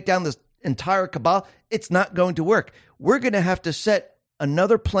to take down this entire cabal, it's not going to work. We're going to have to set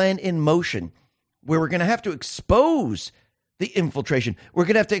another plan in motion where we're going to have to expose the infiltration. We're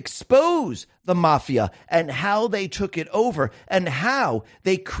going to have to expose the mafia and how they took it over and how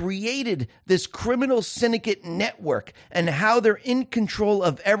they created this criminal syndicate network and how they're in control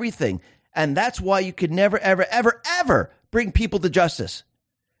of everything. And that's why you could never, ever, ever, ever bring people to justice.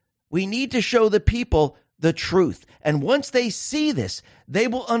 We need to show the people the truth. And once they see this, they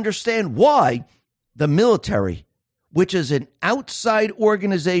will understand why the military, which is an outside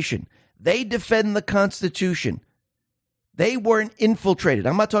organization, they defend the Constitution. They weren't infiltrated.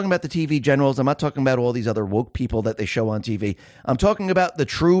 I'm not talking about the TV generals. I'm not talking about all these other woke people that they show on TV. I'm talking about the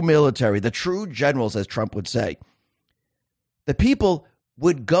true military, the true generals, as Trump would say. The people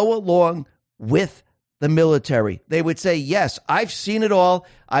would go along with the military. They would say, yes, I've seen it all.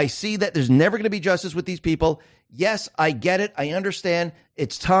 I see that there's never going to be justice with these people. Yes, I get it. I understand.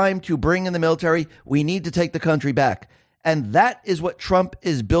 It's time to bring in the military. We need to take the country back. And that is what Trump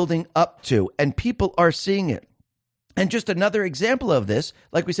is building up to. And people are seeing it. And just another example of this,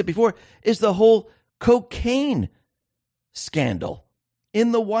 like we said before, is the whole cocaine scandal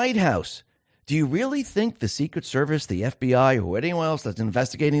in the White House. Do you really think the Secret Service, the FBI, or anyone else that's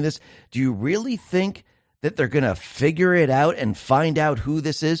investigating this, do you really think that they're going to figure it out and find out who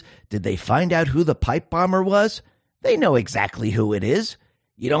this is? Did they find out who the pipe bomber was? They know exactly who it is.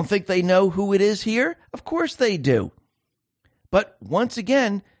 You don't think they know who it is here? Of course they do. But once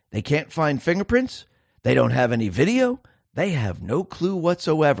again, they can't find fingerprints. They don't have any video. They have no clue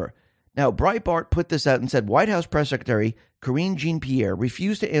whatsoever. Now, Breitbart put this out and said White House Press Secretary Karine Jean-Pierre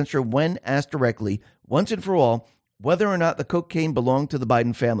refused to answer when asked directly, once and for all, whether or not the cocaine belonged to the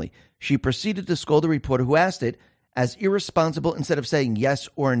Biden family. She proceeded to scold the reporter who asked it as irresponsible instead of saying yes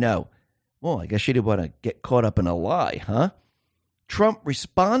or no. Well, I guess she didn't want to get caught up in a lie, huh? Trump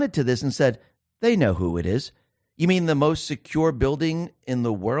responded to this and said, they know who it is. You mean the most secure building in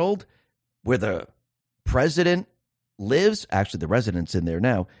the world where the president lives? Actually, the resident's in there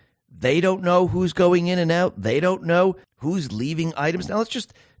now. They don't know who's going in and out. They don't know who's leaving items. Now, let's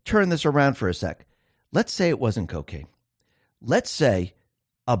just turn this around for a sec. Let's say it wasn't cocaine. Let's say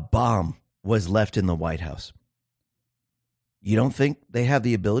a bomb was left in the White House. You don't think they have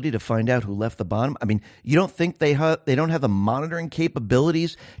the ability to find out who left the bomb? I mean, you don't think they don't have the monitoring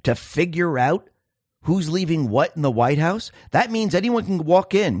capabilities to figure out who's leaving what in the White House? That means anyone can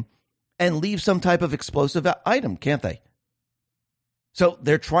walk in and leave some type of explosive item, can't they? So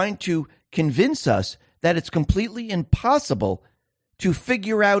they're trying to convince us that it's completely impossible to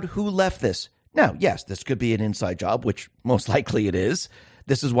figure out who left this. Now, yes, this could be an inside job, which most likely it is.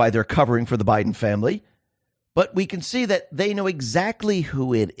 This is why they're covering for the Biden family. But we can see that they know exactly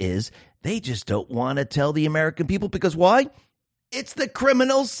who it is. They just don't want to tell the American people because why? It's the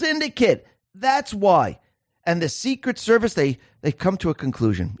criminal syndicate. That's why. And the Secret Service, they come to a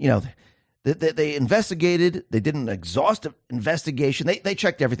conclusion. You know, they investigated. They did an exhaustive investigation. They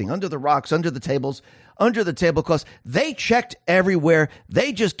checked everything under the rocks, under the tables, under the tablecloths. They checked everywhere.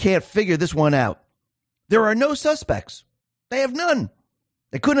 They just can't figure this one out. There are no suspects. They have none.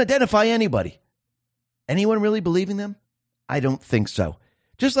 They couldn't identify anybody. Anyone really believing them? I don't think so.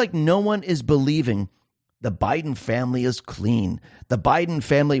 Just like no one is believing the Biden family is clean. The Biden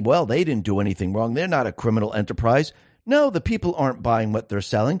family, well, they didn't do anything wrong. They're not a criminal enterprise. No, the people aren't buying what they're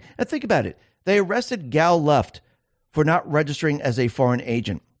selling. And think about it. They arrested Gal Luft for not registering as a foreign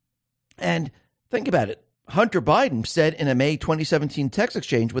agent. And think about it. Hunter Biden said in a May 2017 text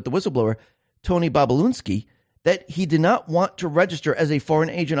exchange with the whistleblower, Tony Bobulinski, that he did not want to register as a foreign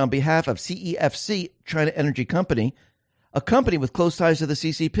agent on behalf of CEFC, China Energy Company, a company with close ties to the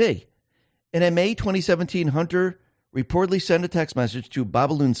CCP. In a May 2017, Hunter reportedly sent a text message to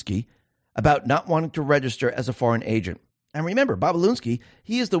Bobulinski about not wanting to register as a foreign agent. And remember, Bobulinski,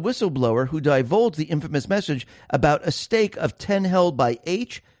 he is the whistleblower who divulged the infamous message about a stake of 10 held by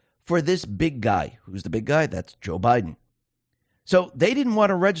H for this big guy. Who's the big guy? That's Joe Biden. So they didn't want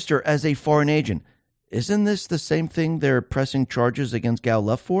to register as a foreign agent. Isn't this the same thing they're pressing charges against Gal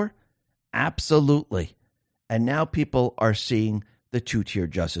Luff for? Absolutely. And now people are seeing the two-tier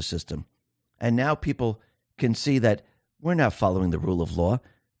justice system. And now people can see that we're not following the rule of law.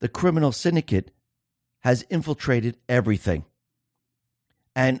 The criminal syndicate has infiltrated everything.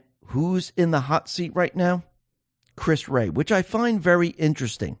 And who's in the hot seat right now? Chris Wray, which I find very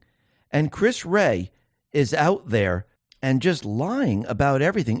interesting. And Chris Wray is out there and just lying about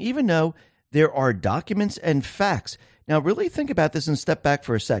everything, even though there are documents and facts. Now, really think about this and step back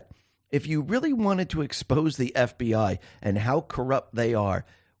for a sec. If you really wanted to expose the FBI and how corrupt they are,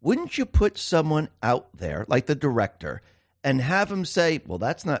 wouldn't you put someone out there, like the director, and have him say, well,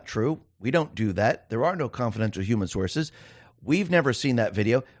 that's not true. We don't do that. There are no confidential human sources. We've never seen that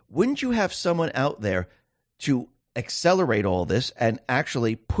video. Wouldn't you have someone out there to accelerate all this and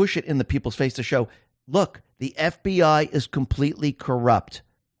actually push it in the people's face to show, look, the FBI is completely corrupt?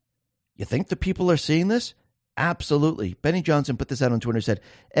 You think the people are seeing this? Absolutely. Benny Johnson put this out on Twitter and said,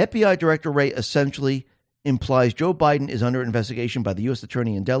 FBI Director Wray essentially implies Joe Biden is under investigation by the U.S.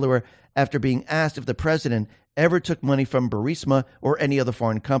 Attorney in Delaware after being asked if the president ever took money from Burisma or any other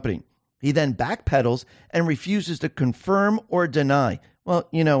foreign company. He then backpedals and refuses to confirm or deny. Well,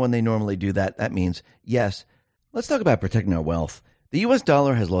 you know, when they normally do that, that means yes. Let's talk about protecting our wealth. The U.S.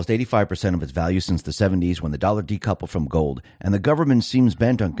 dollar has lost 85% of its value since the 70s when the dollar decoupled from gold, and the government seems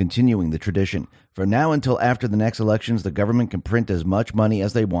bent on continuing the tradition. From now until after the next elections, the government can print as much money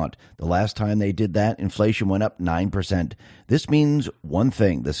as they want. The last time they did that, inflation went up 9%. This means one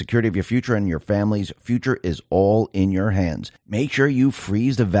thing: the security of your future and your family's future is all in your hands. Make sure you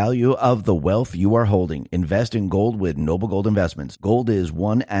freeze the value of the wealth you are holding. Invest in gold with Noble Gold Investments. Gold is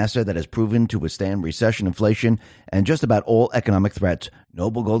one asset that has proven to withstand recession, inflation, and just about all economic threats.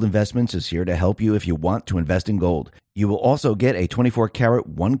 Noble Gold Investments is here to help you if you want to invest in gold. You will also get a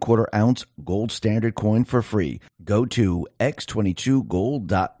 24-karat, 1/4 ounce gold standard coin for free. Go to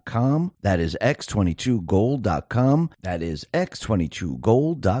x22gold.com. That is x22gold.com. That is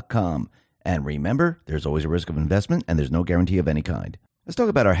x22gold.com. And remember, there's always a risk of investment, and there's no guarantee of any kind. Let's talk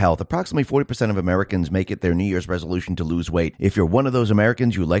about our health. Approximately 40% of Americans make it their New Year's resolution to lose weight. If you're one of those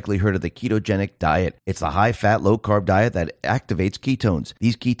Americans, you likely heard of the ketogenic diet. It's the high-fat, low-carb diet that activates ketones.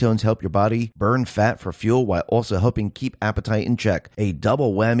 These ketones help your body burn fat for fuel while also helping keep appetite in check. A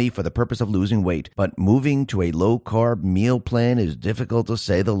double whammy for the purpose of losing weight. But moving to a low-carb meal plan is difficult to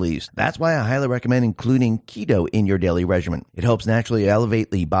say the least. That's why I highly recommend including keto in your daily regimen. It helps naturally elevate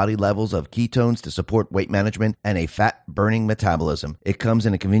the body levels of ketones to support weight management and a fat-burning metabolism. It comes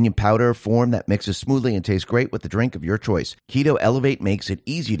in a convenient powder form that mixes smoothly and tastes great with the drink of your choice. Keto Elevate makes it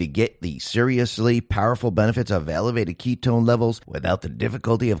easy to get the seriously powerful benefits of elevated ketone levels without the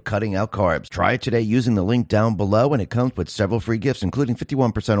difficulty of cutting out carbs. Try it today using the link down below, and it comes with several free gifts, including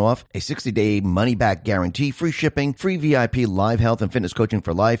 51% off, a 60-day money-back guarantee, free shipping, free VIP live health and fitness coaching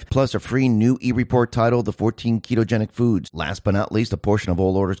for life, plus a free new e-report titled The 14 Ketogenic Foods. Last but not least, a portion of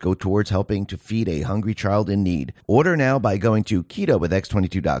all orders go towards helping to feed a hungry child in need. Order now by going to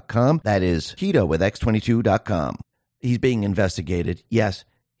ketowithx22.com. That is ketowithx22.com. He's being investigated. Yes,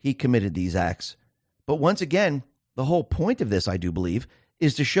 he committed these acts. But once again, the whole point of this, I do believe,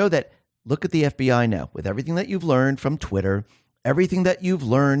 is to show that look at the FBI now, with everything that you've learned from Twitter, everything that you've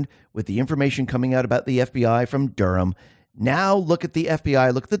learned with the information coming out about the FBI from Durham. Now look at the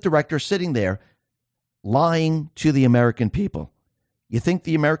FBI, look at the director sitting there lying to the American people. You think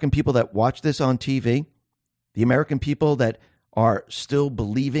the American people that watch this on TV, the American people that are still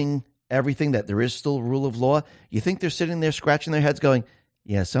believing everything, that there is still rule of law, you think they're sitting there scratching their heads going,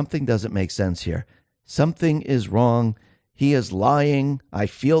 yeah, something doesn't make sense here. Something is wrong. He is lying. I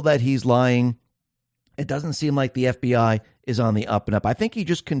feel that he's lying. It doesn't seem like the FBI is on the up and up. I think he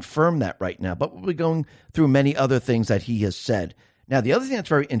just confirmed that right now, but we'll be going through many other things that he has said. Now, the other thing that's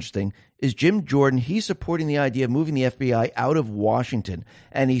very interesting is Jim Jordan. He's supporting the idea of moving the FBI out of Washington,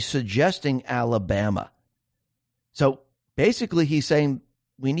 and he's suggesting Alabama. So basically, he's saying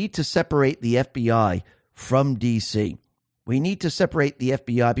we need to separate the FBI from D.C. We need to separate the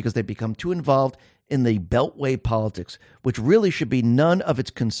FBI because they've become too involved in the Beltway politics, which really should be none of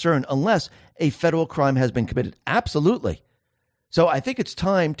its concern unless a federal crime has been committed. Absolutely. So I think it's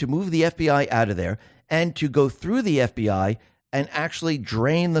time to move the FBI out of there and to go through the FBI and actually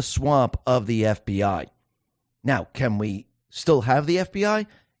drain the swamp of the FBI. Now, can we still have the FBI?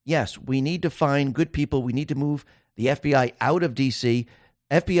 Yes, we need to find good people. We need to move the FBI out of D.C.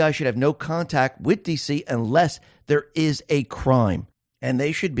 FBI should have no contact with D.C. unless there is a crime, and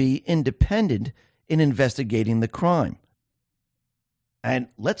they should be independent in investigating the crime. And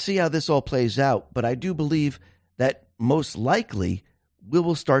let's see how this all plays out. But I do believe that most likely we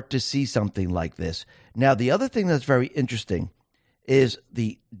will start to see something like this. Now, the other thing that's very interesting is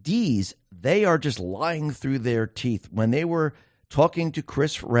the D's, they are just lying through their teeth. When they were talking to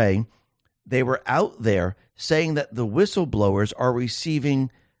Chris Wray, they were out there saying that the whistleblowers are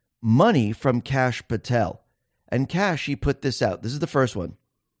receiving money from Kash Patel. And Kash, he put this out. This is the first one.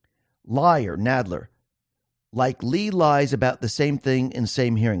 Liar, Nadler. Like Lee lies about the same thing in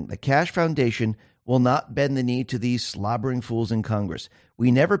same hearing. The Kash Foundation will not bend the knee to these slobbering fools in Congress.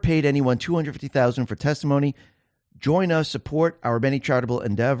 We never paid anyone $250,000 for testimony. Join us, support our many charitable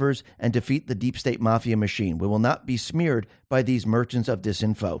endeavors, and defeat the deep state mafia machine. We will not be smeared by these merchants of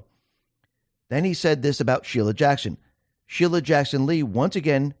disinfo. Then he said this about Sheila Jackson. Sheila Jackson Lee once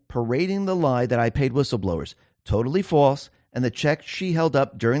again parading the lie that I paid whistleblowers. Totally false, and the checks she held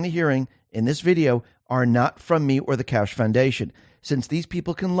up during the hearing in this video are not from me or the Kash Foundation. Since these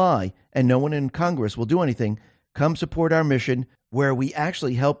people can lie and no one in Congress will do anything, come support our mission where we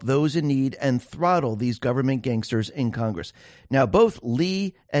actually help those in need and throttle these government gangsters in Congress. Now, both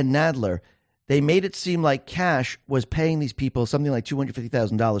Lee and Nadler, they made it seem like Kash was paying these people something like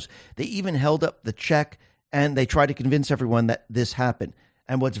 $250,000. They even held up the check and they tried to convince everyone that this happened.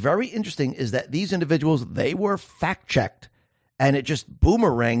 And what's very interesting is that these individuals, they were fact-checked and it just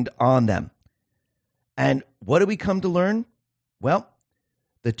boomeranged on them. And what do we come to learn? Well,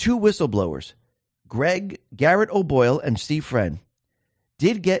 the two whistleblowers, Garrett O'Boyle and Steve Friend,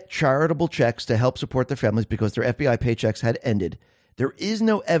 did get charitable checks to help support their families because their FBI paychecks had ended. There is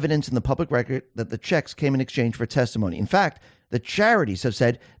no evidence in the public record that the checks came in exchange for testimony. In fact, the charities have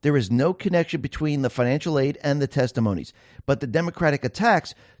said there is no connection between the financial aid and the testimonies. But the Democratic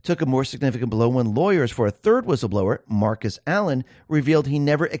attacks took a more significant blow when lawyers for a third whistleblower, Marcus Allen, revealed he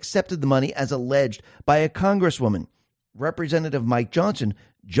never accepted the money as alleged by a congresswoman. Representative Mike Johnson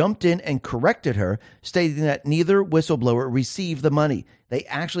jumped in and corrected her, stating that neither whistleblower received the money. They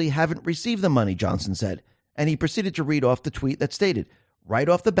actually haven't received the money, Johnson said. And he proceeded to read off the tweet that stated, right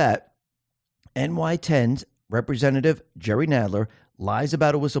off the bat, NY10's Representative Jerry Nadler lies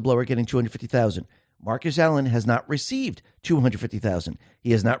about a whistleblower getting $250,000. Marcus Allen has not received $250,000.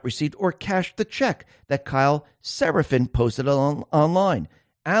 He has not received or cashed the check that Kyle Seraphin posted online.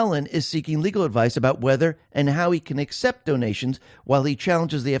 Allen is seeking legal advice about whether and how he can accept donations while he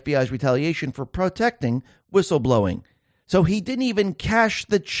challenges the FBI's retaliation for protecting whistleblowing. So he didn't even cash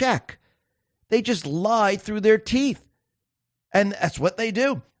the check. They just lie through their teeth. And that's what they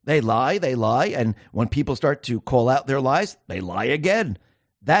do. They lie, and when people start to call out their lies, they lie again.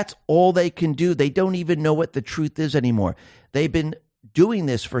 That's all they can do. They don't even know what the truth is anymore. They've been doing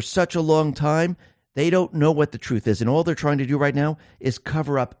this for such a long time. They don't know what the truth is. And all they're trying to do right now is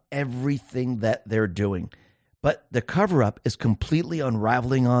cover up everything that they're doing. But the cover-up is completely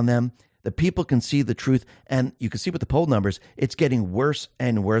unraveling on them. The people can see the truth, and you can see with the poll numbers, it's getting worse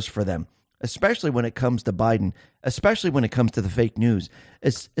and worse for them, especially when it comes to Biden, especially when it comes to the fake news,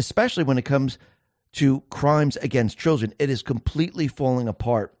 especially when it comes to crimes against children. It is completely falling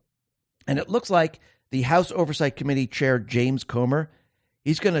apart. And it looks like the House Oversight Committee Chair James Comer,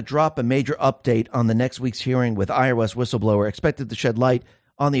 he's going to drop a major update on the next week's hearing with IRS whistleblower, expected to shed light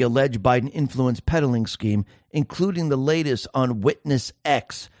on the alleged Biden influence peddling scheme, including the latest on Witness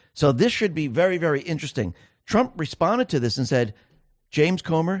X. So this should be very, very interesting. Trump responded to this and said, James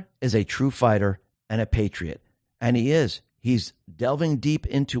Comer is a true fighter and a patriot. And he is. He's delving deep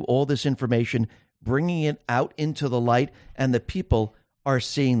into all this information, bringing it out into the light, and the people are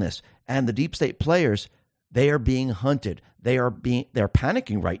seeing this. And the deep state players, they are being hunted. They're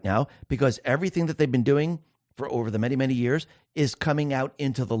panicking right now because everything that they've been doing for over the many, many years is coming out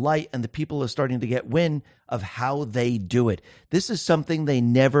into the light, and the people are starting to get wind of how they do it. This is something they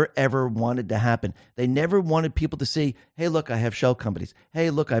never, ever wanted to happen. They never wanted people to see, hey, look, I have shell companies. Hey,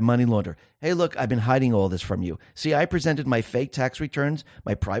 look, I money launder. Hey, look, I've been hiding all this from you. See, I presented my fake tax returns,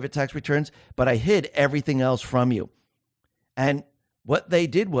 my private tax returns, but I hid everything else from you. And what they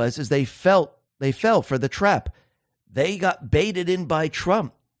did was they fell for the trap. They got baited in by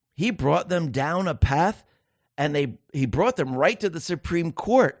Trump. He brought them down a path, and he brought them right to the Supreme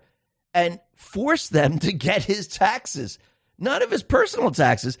Court and forced them to get his taxes, not of his personal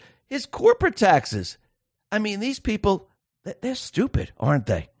taxes, his corporate taxes. I mean, these people, They're stupid, aren't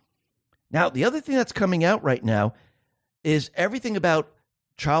they? Now, the other thing that's coming out right now is everything about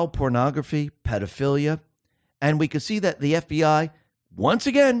child pornography, pedophilia, and we could see that the FBI, once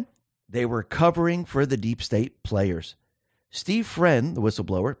again, they were covering for the deep state players. Steve Friend, the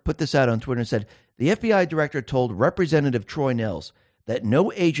whistleblower, put this out on Twitter and said, the FBI director told Representative Troy Nehls that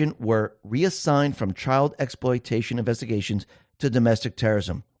no agent were reassigned from child exploitation investigations to domestic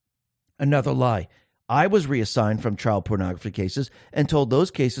terrorism. Another lie. I was reassigned from child pornography cases and told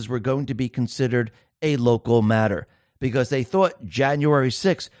those cases were going to be considered a local matter because they thought January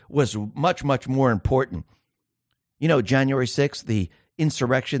 6th was much, much more important. You know, January 6th, the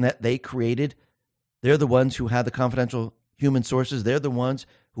insurrection that they created, they're the ones who had the confidential human sources. They're the ones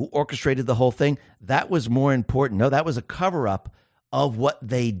who orchestrated the whole thing. That was more important. No, that was a cover-up of what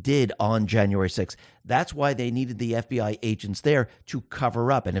they did on January 6th. That's why they needed the FBI agents there to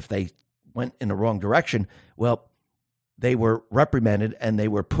cover up. And if they went in the wrong direction, well, they were reprimanded and they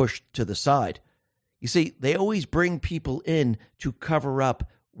were pushed to the side. You see, they always bring people in to cover up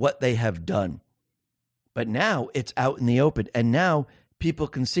what they have done. But now it's out in the open. And now people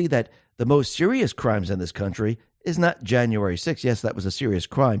can see that the most serious crimes in this country is not January 6th. Yes, that was a serious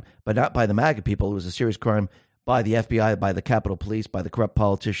crime, but not by the MAGA people. It was a serious crime by the FBI, by the Capitol Police, by the corrupt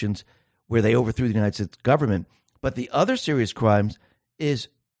politicians, where they overthrew the United States government. But the other serious crimes is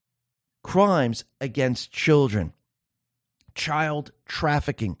crimes against children, child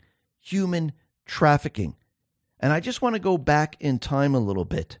trafficking, human trafficking. And I just want to go back in time a little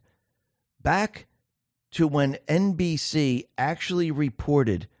bit, back to when NBC actually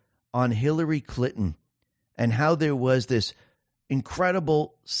reported on Hillary Clinton and how there was this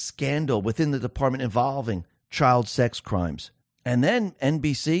incredible scandal within the department involving child sex crimes. And then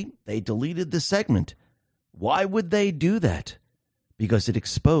NBC, they deleted the segment. Why would they do that? Because it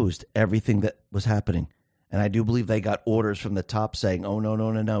exposed everything that was happening. And I do believe they got orders from the top saying, oh,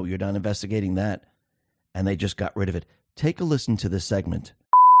 no, you're not investigating that. And they just got rid of it. Take a listen to this segment.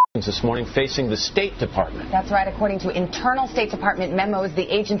 This morning facing the State Department. That's right. According to internal State Department memos, the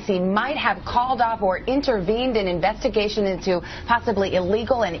agency might have called off or intervened in investigation into possibly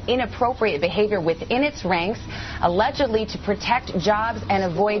illegal and inappropriate behavior within its ranks, allegedly to protect jobs and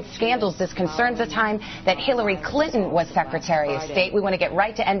avoid scandals. This concerns the time that Hillary Clinton was Secretary of State. We want to get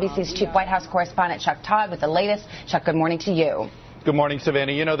right to NBC's chief White House correspondent, Chuck Todd, with the latest. Chuck, good morning to you. Good morning,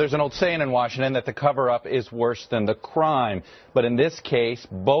 Savannah. You know, there's an old saying in Washington that the cover-up is worse than the crime. But in this case,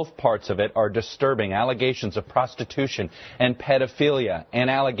 both parts of it are disturbing. Allegations of prostitution and pedophilia,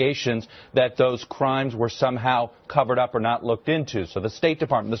 and allegations that those crimes were somehow covered up or not looked into. So the State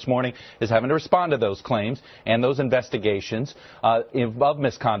Department this morning is having to respond to those claims and those investigations of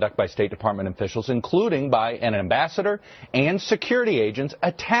misconduct by State Department officials, including by an ambassador and security agents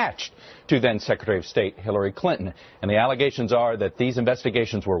attached to then Secretary of State Hillary Clinton. And the allegations are that these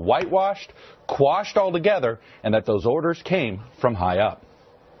investigations were whitewashed, quashed altogether, and that those orders came from high up.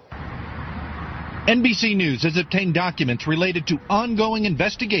 NBC News has obtained documents related to ongoing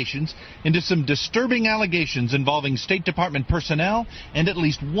investigations into some disturbing allegations involving State Department personnel and at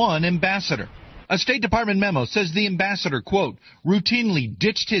least one ambassador. A State Department memo says the ambassador, quote, routinely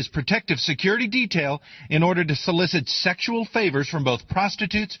ditched his protective security detail in order to solicit sexual favors from both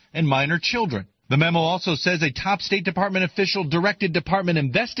prostitutes and minor children. The memo also says a top State Department official directed department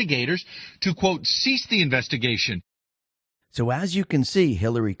investigators to, quote, cease the investigation. So as you can see,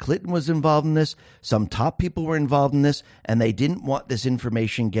 Hillary Clinton was involved in this. Some top people were involved in this, and they didn't want this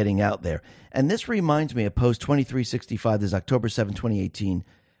information getting out there. And this reminds me of Post 2365. This is October 7, 2018.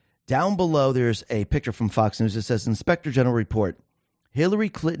 Down below, there's a picture from Fox News that says, Inspector General Report, Hillary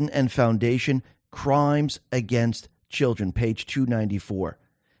Clinton and Foundation, Crimes Against Children, page 294.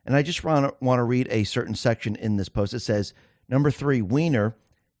 And I just want to read a certain section in this post. It says, number 3, Wiener,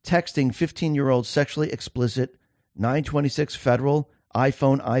 texting 15-year-old sexually explicit, 926 federal,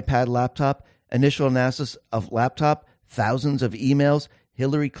 iPhone, iPad, laptop, initial analysis of laptop, thousands of emails,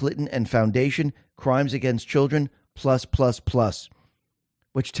 Hillary Clinton and Foundation, Crimes Against Children, +++.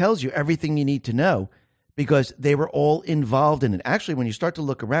 Which tells you everything you need to know because they were all involved in it. Actually, when you start to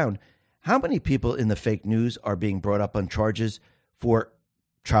look around, how many people in the fake news are being brought up on charges for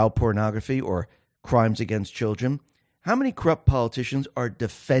child pornography or crimes against children? How many corrupt politicians are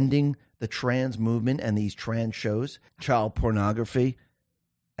defending the trans movement and these trans shows, child pornography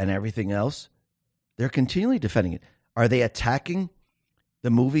and everything else? They're continually defending it. Are they attacking the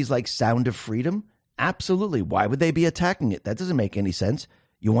movies like Sound of Freedom? Absolutely. Why would they be attacking it? That doesn't make any sense.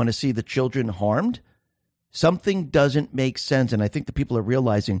 You want to see the children harmed? Something doesn't make sense. And I think the people are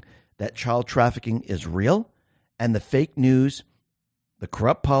realizing that child trafficking is real, and the fake news, the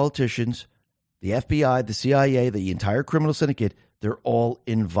corrupt politicians, The FBI, the CIA, the entire criminal syndicate, they're all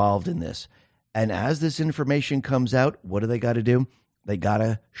involved in this. And as this information comes out, what do they got to do? They got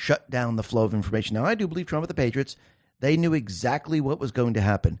to shut down the flow of information. Now, I do believe Trump and the Patriots, they knew exactly what was going to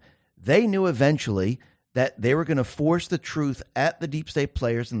happen. They knew eventually that they were going to force the truth at the deep state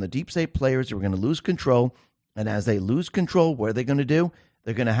players, and the deep state players were going to lose control. And as they lose control, what are they going to do?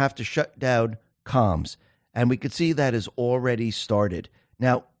 They're going to have to shut down comms. And we could see that has already started.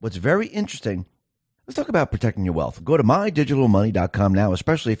 Now, what's very interesting, let's talk about protecting your wealth. Go to mydigitalmoney.com now,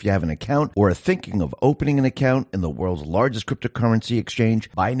 especially if you have an account or are thinking of opening an account in the world's largest cryptocurrency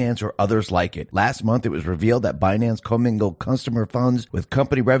exchange, Binance or others like it. Last month, it was revealed that Binance commingled customer funds with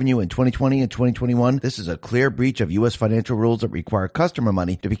company revenue in 2020 and 2021. This is a clear breach of U.S. financial rules that require customer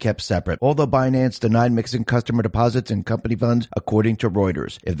money to be kept separate. Although Binance denied mixing customer deposits and company funds, according to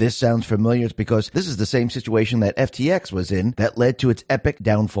Reuters. If this sounds familiar, it's because this is the same situation that FTX was in that led to its epic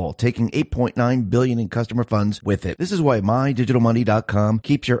downfall, taking $8.9 billion in customer funds with it. This is why mydigitalmoney.com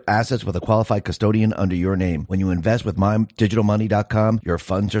keeps your assets with a qualified custodian under your name. When you invest with mydigitalmoney.com, your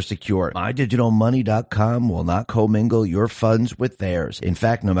funds are secure. Mydigitalmoney.com will not commingle your funds with theirs. In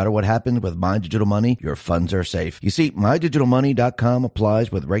fact, no matter what happens with MyDigitalMoney, your funds are safe. You see, mydigitalmoney.com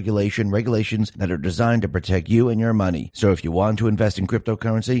applies with regulations that are designed to protect you and your money. So if you want to invest in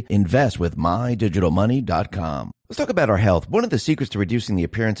cryptocurrency, invest with mydigitalmoney.com. Let's talk about our health. One of the secrets to reducing the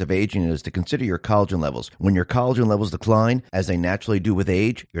appearance of aging is to consider your collagen levels. When your collagen levels decline, as they naturally do with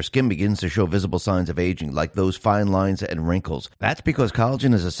age, your skin begins to show visible signs of aging, like those fine lines and wrinkles. That's because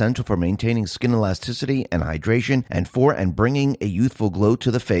collagen is essential for maintaining skin elasticity and hydration and bringing a youthful glow to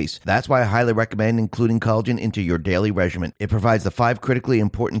the face. That's why I highly recommend including collagen into your daily regimen. It provides the 5 critically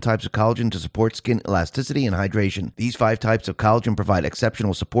important types of collagen to support skin elasticity and hydration. These 5 types of collagen provide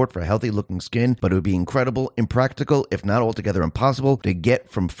exceptional support for healthy-looking skin, but it would be incredible, impractical, if not altogether impossible, to get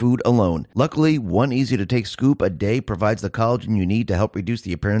from food alone. Luckily, one easy-to-take scoop a day provides the collagen you need to help reduce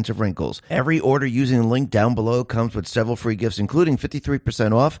the appearance of wrinkles. Every order using the link down below comes with several free gifts, including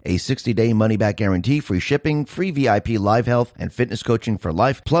 53% off, a 60-day money-back guarantee, free shipping, free VIP live health and fitness coaching for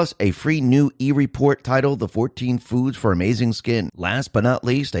life, plus a free new e-report titled The 14 Foods for Amazing Skin. Last but not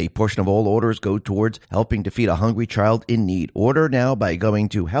least, a portion of all orders go towards helping to feed a hungry child in need. Order now by going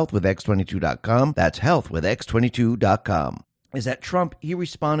to healthwithx22.com. That's healthwithx22.com. Is that Trump, he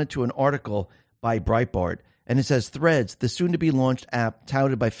responded to an article by Breitbart, and it says Threads, the soon-to-be-launched app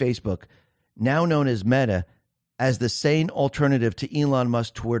touted by Facebook, now known as Meta, as the sane alternative to Elon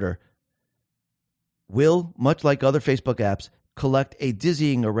Musk's Twitter, will, much like other Facebook apps, collect a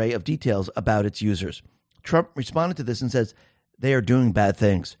dizzying array of details about its users. Trump responded to this and says, they are doing bad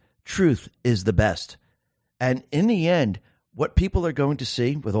things. Truth is the best. And in the end, what people are going to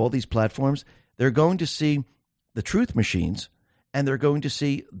see with all these platforms, they're going to see the truth machines, and they're going to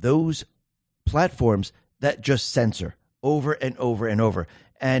see those platforms that just censor over and over and over.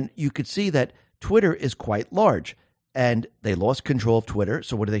 And you could see that Twitter is quite large, and they lost control of Twitter.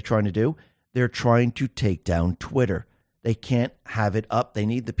 So what are they trying to do? They're trying to take down Twitter. They can't have it up. They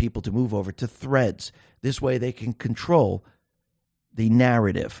need the people to move over to Threads. This way they can control the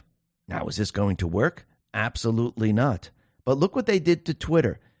narrative. Now, is this going to work? Absolutely not. But look what they did to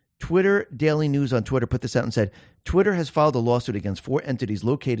Twitter. Twitter Daily News on Twitter put this out and said, Twitter has filed a lawsuit against 4 entities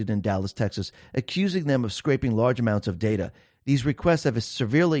located in Dallas, Texas, accusing them of scraping large amounts of data. These requests have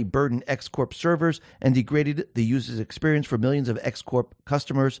severely burdened X-Corp servers and degraded the user's experience for millions of X-Corp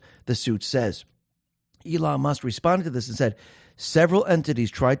customers, the suit says. Elon Musk responded to this and said, several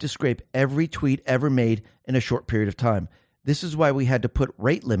entities tried to scrape every tweet ever made in a short period of time. This is why we had to put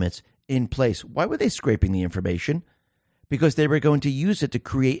rate limits in place. Why were they scraping the information? Because they were going to use it to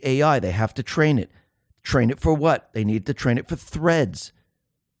create AI. They have to train it. Train it for what? They need to train it for Threads.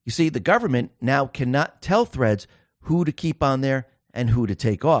 You see, the government now cannot tell Threads who to keep on there and who to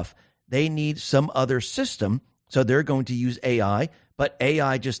take off. They need some other system, so they're going to use AI, but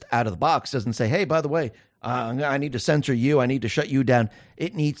AI just out of the box doesn't say, hey, by the way, I need to censor you, I need to shut you down.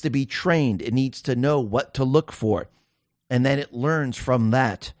 It needs to be trained. It needs to know what to look for, and then it learns from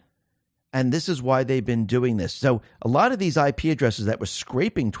that. And this is why they've been doing this. So a lot of these IP addresses that were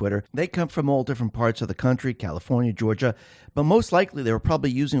scraping Twitter, they come from all different parts of the country, California, Georgia. But most likely they were probably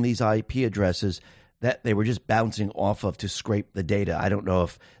using these IP addresses that they were just bouncing off of to scrape the data. I don't know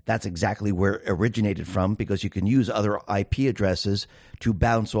if that's exactly where it originated from, because you can use other IP addresses to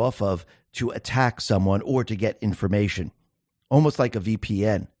bounce off of to attack someone or to get information, almost like a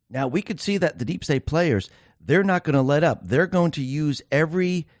VPN. Now, we could see that the deep state players, they're not going to let up. They're going to use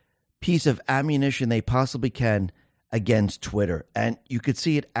every piece of ammunition they possibly can against Twitter. And you could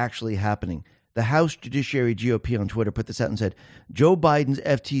see it actually happening. The House Judiciary GOP on Twitter put this out and said, Joe Biden's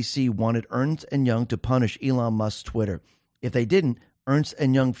FTC wanted Ernst & Young to punish Elon Musk's Twitter. If they didn't, Ernst &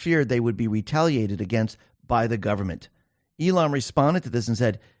 Young feared they would be retaliated against by the government. Elon responded to this and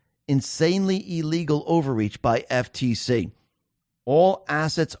said, insanely illegal overreach by FTC. All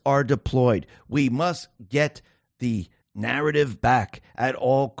assets are deployed. We must get the narrative back at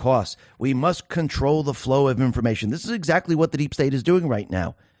all costs. We must control the flow of information. This is exactly what the deep state is doing right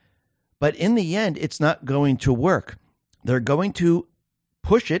now. But in the end, it's not going to work. They're going to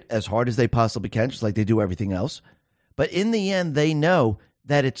push it as hard as they possibly can, just like they do everything else. But in the end, they know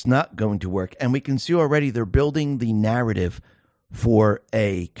that it's not going to work. And we can see already they're building the narrative for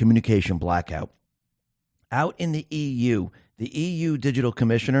a communication blackout. Out in the EU Digital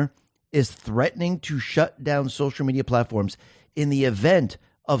Commissioner is threatening to shut down social media platforms in the event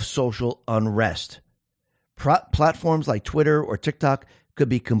of social unrest. Platforms like Twitter or TikTok could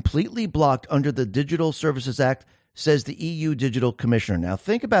be completely blocked under the Digital Services Act, says the EU Digital Commissioner. Now,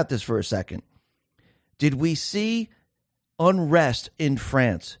 think about this for a second. Did we see unrest in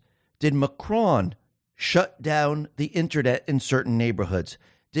France? Did Macron shut down the internet in certain neighborhoods?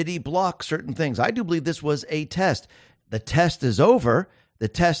 Did he block certain things? I do believe this was a test. The test is over. The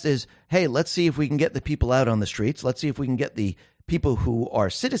test is, hey, let's see if we can get the people out on the streets. Let's see if we can get the people who are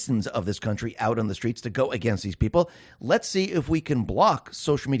citizens of this country out on the streets to go against these people. Let's see if we can block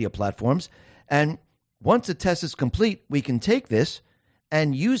social media platforms. And once the test is complete, we can take this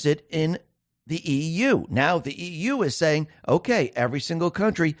and use it in the EU. Now the EU is saying, okay, every single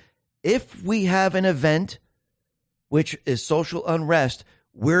country, if we have an event which is social unrest,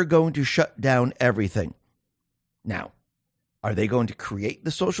 we're going to shut down everything. Now, are they going to create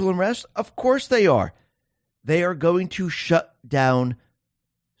the social unrest? Of course they are. They are going to shut down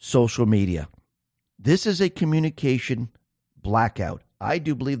social media. This is a communication blackout. I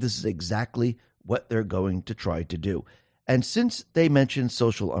do believe this is exactly what they're going to try to do. And since they mentioned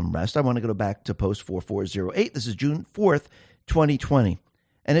social unrest, I want to go back to post 4408. This is June 4th, 2020.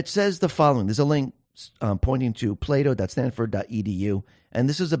 And it says the following. There's a link pointing to plato.stanford.edu. And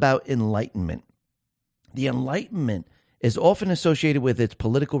this is about enlightenment. The Enlightenment is often associated with its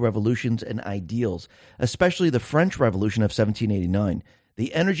political revolutions and ideals, especially the French Revolution of 1789.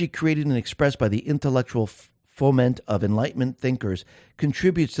 The energy created and expressed by the intellectual foment of Enlightenment thinkers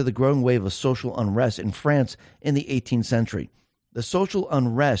contributes to the growing wave of social unrest in France in the 18th century. The social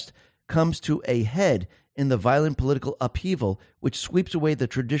unrest comes to a head in the violent political upheaval which sweeps away the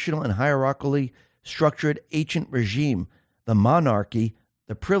traditional and hierarchically structured ancient regime, the monarchy,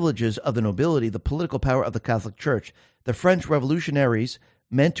 the privileges of the nobility, the political power of the Catholic Church. The French revolutionaries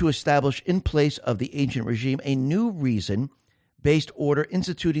meant to establish in place of the ancient regime a new reason-based order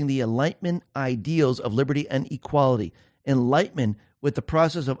instituting the Enlightenment ideals of liberty and equality. Enlightenment with the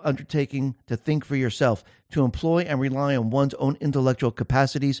process of undertaking to think for yourself, to employ and rely on one's own intellectual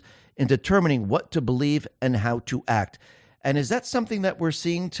capacities in determining what to believe and how to act. And is that something that we're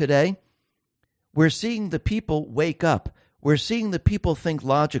seeing today? We're seeing the people wake up. We're seeing the people think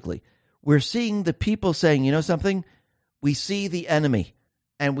logically. We're seeing the people saying, you know something? We see the enemy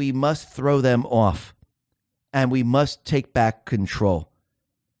and we must throw them off and we must take back control.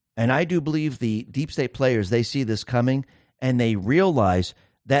 And I do believe the deep state players, they see this coming and they realize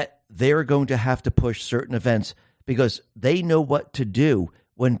that they're going to have to push certain events because they know what to do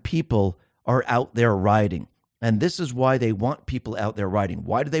when people are out there rioting. And this is why they want people out there rioting.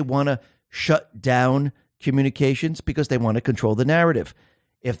 Why do they want to shut down communications? Because they want to control the narrative.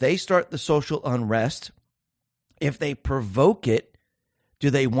 If they start the social unrest, if they provoke it, do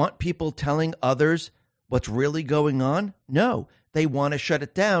they want people telling others what's really going on? No, they want to shut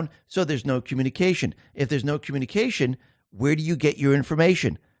it down so there's no communication. If there's no communication, where do you get your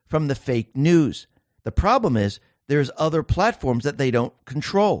information? From the fake news. The problem is there's other platforms that they don't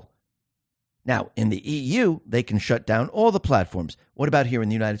control. Now, in the EU, they can shut down all the platforms. What about here in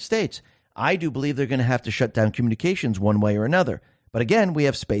the United States? I do believe they're going to have to shut down communications one way or another. But again, we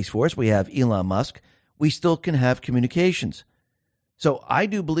have Space Force, we have Elon Musk. We still can have communications. So I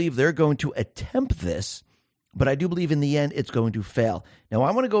do believe they're going to attempt this, but I do believe in the end it's going to fail. Now,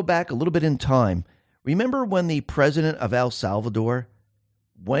 I want to go back a little bit in time. Remember when the president of El Salvador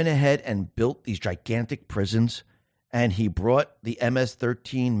went ahead and built these gigantic prisons, and he brought the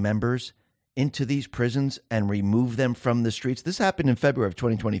MS13 members into these prisons and removed them from the streets? This happened in February of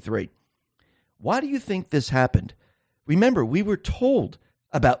 2023. Why do you think this happened? Remember, we were told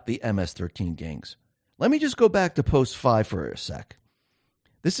about the MS13 gangs. Let me just go back to post 5 for a sec.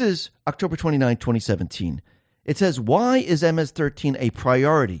 This is October 29, 2017. It says, why is MS13 a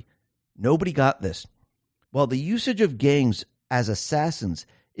priority? Nobody got this. Well, the usage of gangs as assassins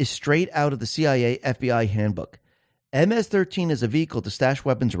is straight out of the CIA FBI handbook. MS-13 is a vehicle to stash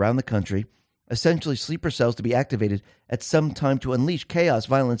weapons around the country, essentially sleeper cells to be activated at some time to unleash chaos,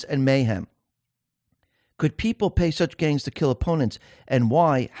 violence, and mayhem. Could people pay such gangs to kill opponents, and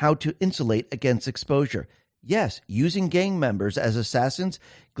why? How to insulate against exposure? Yes, using gang members as assassins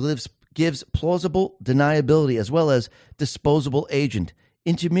gives plausible deniability as well as disposable agent.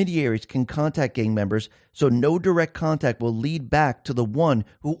 Intermediaries can contact gang members, so no direct contact will lead back to the one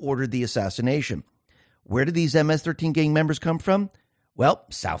who ordered the assassination. Where do these MS-13 gang members come from? Well,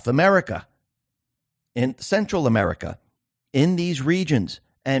 South America, in Central America, in these regions.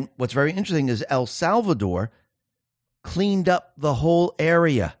 And what's very interesting is El Salvador cleaned up the whole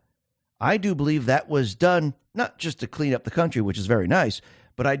area. I do believe that was done not just to clean up the country, which is very nice,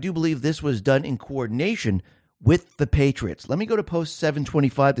 but I do believe this was done in coordination with the Patriots. Let me go to post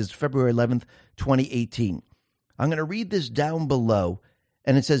 725. This is February 11th, 2018. I'm going to read this down below,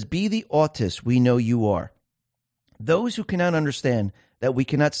 and it says, "Be the autist we know you are. Those who cannot understand that we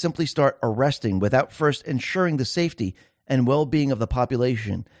cannot simply start arresting without first ensuring the safety and well-being of the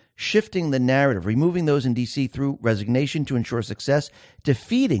population, shifting the narrative, removing those in D.C. through resignation to ensure success,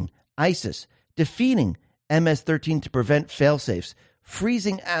 defeating ISIS, defeating MS-13 to prevent fail-safes,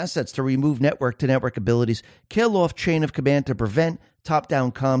 freezing assets to remove network-to-network abilities, kill off chain of command to prevent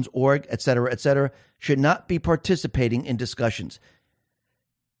top-down comms, org, etc., should not be participating in discussions."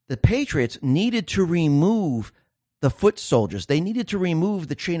 The Patriots needed to remove the foot soldiers. They needed to remove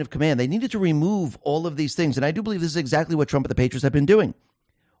the chain of command. They needed to remove all of these things. And I do believe this is exactly what Trump and the Patriots have been doing.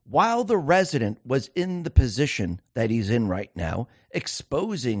 While the resident was in the position that he's in right now,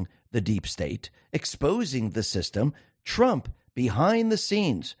 exposing the deep state, exposing the system, Trump, behind the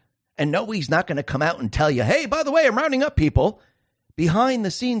scenes, and no, he's not going to come out and tell you, hey, by the way, I'm rounding up people. Behind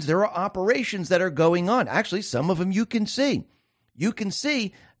the scenes, there are operations that are going on. Actually, some of them you can see. You can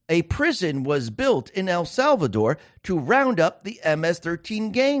see a prison was built in El Salvador to round up the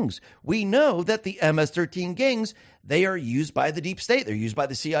MS-13 gangs. We know that the MS-13 gangs, they are used by the deep state. They're used by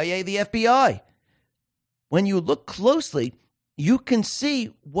the CIA, the FBI. When you look closely, you can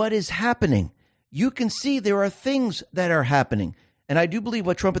see what is happening. You can see there are things that are happening. And I do believe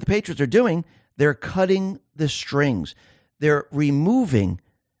what Trump and the Patriots are doing, they're cutting the strings. They're removing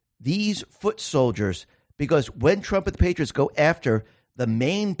these foot soldiers, because when Trump and the Patriots go after the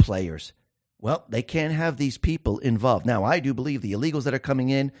main players, well, they can't have these people involved. Now, I do believe the illegals that are coming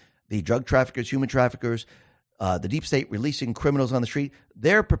in, the drug traffickers, human traffickers, the deep state releasing criminals on the street,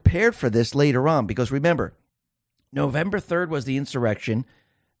 they're prepared for this later on. Because remember, November 3rd was the insurrection.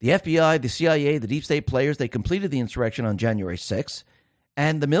 The FBI, the CIA, the deep state players, they completed the insurrection on January 6th,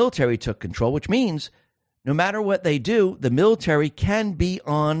 and the military took control, which means no matter what they do, the military can be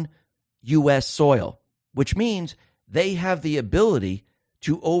on U.S. soil, which means they have the ability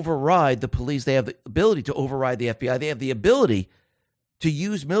to override the police. They have the ability to override the FBI. They have the ability to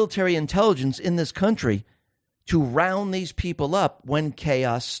use military intelligence in this country to round these people up when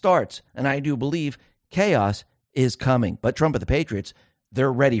chaos starts. And I do believe chaos is coming. But Trump and the Patriots,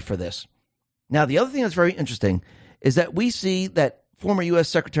 they're ready for this. Now, the other thing that's very interesting is that we see that former U.S.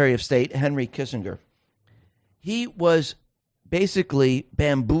 Secretary of State Henry Kissinger, he was basically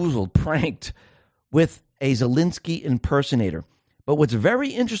bamboozled, pranked with a Zelensky impersonator. But what's very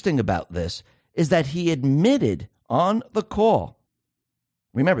interesting about this is that he admitted on the call.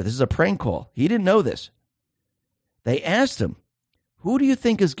 Remember, this is a prank call. He didn't know this. They asked him, who do you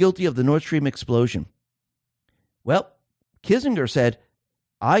think is guilty of the Nord Stream explosion? Well, Kissinger said,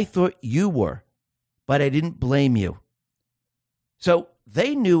 I thought you were, but I didn't blame you. So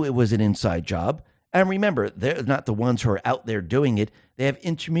they knew it was an inside job. And remember, they're not the ones who are out there doing it. They have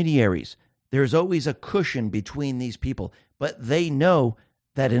intermediaries. There's always a cushion between these people, but they know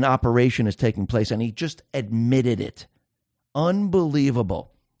that an operation is taking place, and he just admitted it.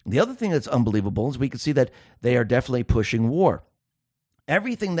 Unbelievable. The other thing that's unbelievable is we can see that they are definitely pushing war.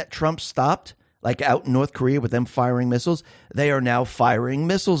 Everything that Trump stopped, like out in North Korea with them firing missiles, they are now firing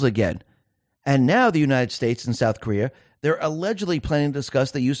missiles again. And now the United States and South Korea, they're allegedly planning to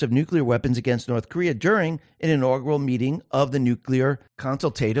discuss the use of nuclear weapons against North Korea during an inaugural meeting of the Nuclear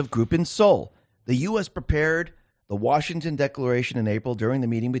Consultative Group in Seoul. The U.S. prepared the Washington Declaration in April during the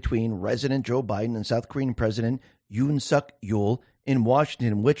meeting between President Joe Biden and South Korean President Yoon Suk-yeol in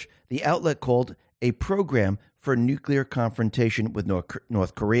Washington, which the outlet called a program for nuclear confrontation with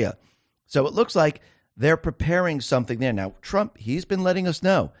North Korea. So it looks like they're preparing something there. Now, Trump, he's been letting us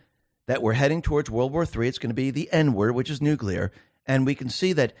know that we're heading towards World War III. It's going to be the N-word, which is nuclear. And we can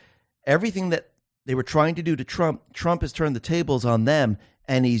see that everything that they were trying to do to Trump has turned the tables on them,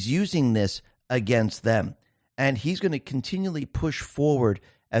 and he's using this against them. And he's going to continually push forward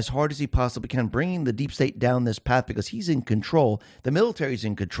as hard as he possibly can, bringing the deep state down this path because he's in control. The military's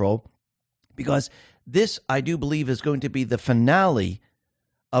in control because this, I do believe, is going to be the finale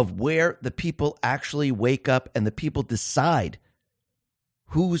of where the people actually wake up and the people decide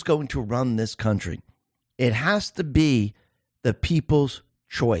who's going to run this country. It has to be the people's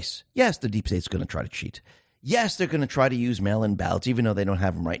choice. Yes, the deep state's going to try to cheat. Yes, they're going to try to use mail-in ballots, even though they don't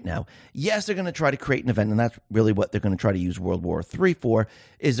have them right now. Yes, they're going to try to create an event, and that's really what they're going to try to use World War III for,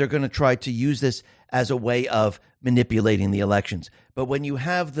 is they're going to try to use this as a way of manipulating the elections. But when you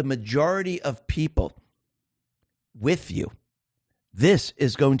have the majority of people with you, this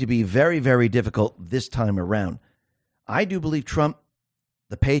is going to be very, very difficult this time around. I do believe Trump,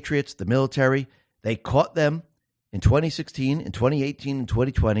 the Patriots, the military, they caught them in 2016, in 2018, in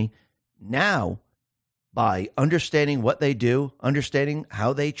 2020. Now, by understanding what they do, understanding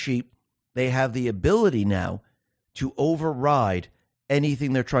how they cheat, they have the ability now to override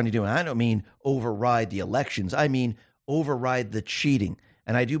anything they're trying to do. And I don't mean override the elections. I mean override the cheating.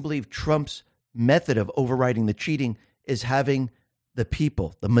 And I do believe Trump's method of overriding the cheating is having the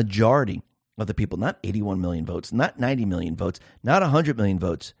people, the majority of the people, not 81 million votes, not 90 million votes, not 100 million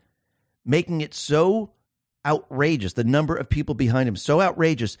votes, making it so outrageous, the number of people behind him so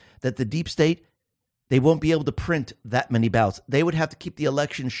outrageous that the deep state, they won't be able to print that many ballots. They would have to keep the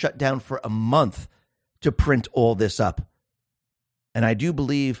election shut down for a month to print all this up. And I do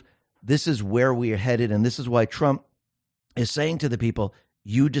believe this is where we are headed, and this is why Trump is saying to the people,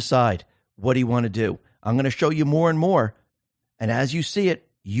 you decide, what do you want to do? I'm going to show you more and more, and as you see it,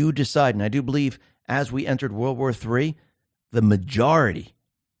 you decide. And I do believe as we entered World War III, the majority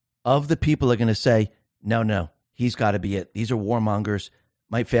of the people are going to say, no, he's got to be it. These are warmongers.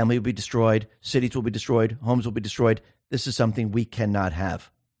 My family will be destroyed. Cities will be destroyed. Homes will be destroyed. This is something we cannot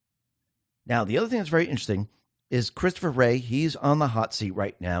have. Now, the other thing that's very interesting is Christopher Wray. He's on the hot seat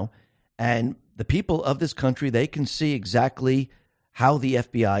right now. And the people of this country, they can see exactly how the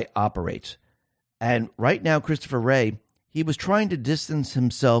FBI operates. And right now, Christopher Wray, he was trying to distance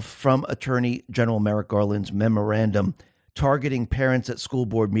himself from Attorney General Merrick Garland's memorandum targeting parents at school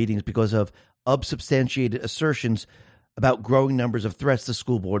board meetings because of unsubstantiated assertions about growing numbers of threats to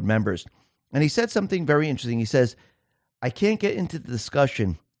school board members. And he said something very interesting. He says, I can't get into the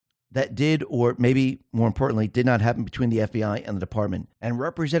discussion that did, or maybe more importantly, did not happen between the FBI and the department. And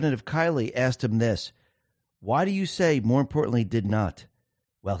Representative Kiley asked him this, why do you say, more importantly, did not?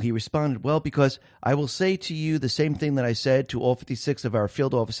 Well, he responded, well, because I will say to you the same thing that I said to all 56 of our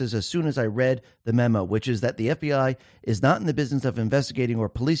field offices as soon as I read the memo, which is that the FBI is not in the business of investigating or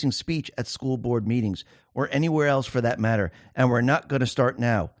policing speech at school board meetings or anywhere else for that matter, and we're not going to start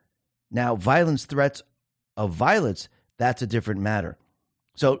now. Now, threats of violence, that's a different matter.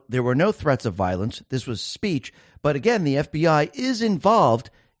 So there were no threats of violence. This was speech. But again, the FBI is involved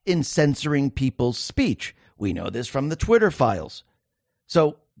in censoring people's speech. We know this from the Twitter files.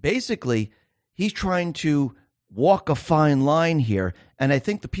 So basically, he's trying to walk a fine line here. And I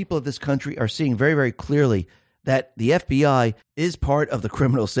think the people of this country are seeing very, very clearly that the FBI is part of the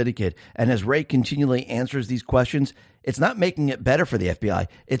criminal syndicate. And as Ray continually answers these questions, it's not making it better for the FBI.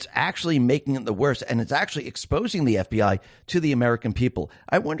 It's actually making it the worse. And it's actually exposing the FBI to the American people.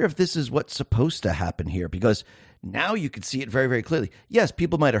 I wonder if this is what's supposed to happen here, because now you can see it very, very clearly. Yes,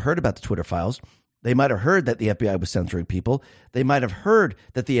 people might have heard about the Twitter files. They might have heard that the FBI was censoring people. They might have heard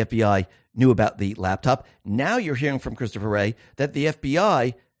that the FBI knew about the laptop. Now you're hearing from Christopher Wray that the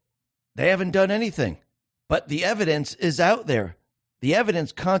FBI, they haven't done anything. But the evidence is out there. The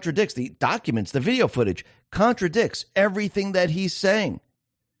evidence contradicts, the documents, the video footage contradicts everything that he's saying.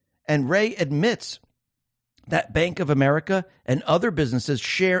 And Wray admits that Bank of America and other businesses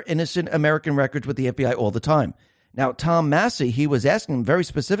share innocent American records with the FBI all the time. Now, Tom Massey, he was asking him very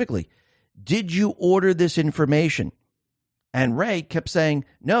specifically, did you order this information? And Wray kept saying,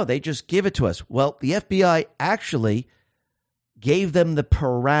 no, they just give it to us. Well, the FBI actually gave them the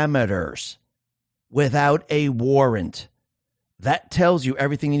parameters without a warrant. That tells you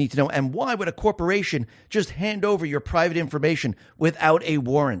everything you need to know. And why would a corporation just hand over your private information without a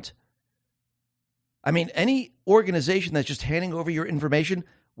warrant? I mean, any organization that's just handing over your information,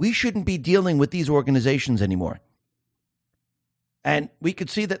 we shouldn't be dealing with these organizations anymore. And we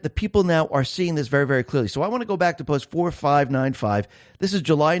could see that the people now are seeing this very, very clearly. So I want to go back to post 4595. This is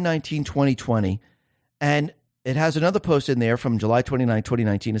July 19, 2020. And it has another post in there from July 29,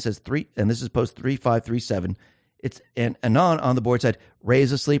 2019. It says and this is post 3537. It's and Anon on the board said,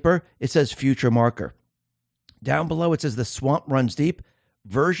 raise a sleeper. It says future marker. Down below, it says the swamp runs deep.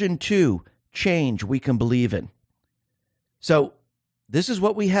 Version 2, change we can believe in. So this is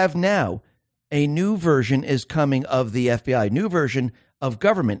what we have now. A new version is coming of the FBI, new version of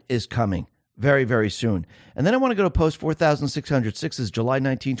government is coming very, very soon. And then I want to go to post 4606 is July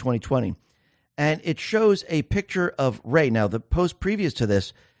 19, 2020. And it shows a picture of Ray. Now, the post previous to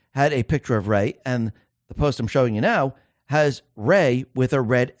this had a picture of Ray, and the post I'm showing you now has Ray with a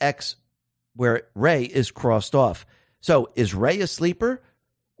red X where Ray is crossed off. So is Ray a sleeper,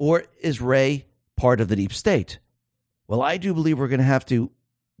 or is Ray part of the deep state? Well, I do believe we're going to have to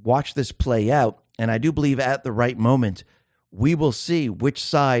watch this play out, and I do believe at the right moment we will see which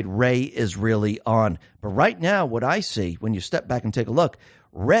side Ray is really on. But right now, what I see, when you step back and take a look,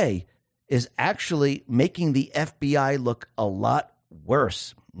 Ray is actually making the FBI look a lot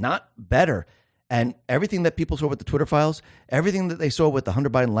worse, not better. And everything that people saw with the Twitter files, everything that they saw with the Hunter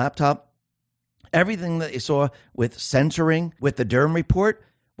Biden laptop, everything that they saw with censoring, with the Durham report,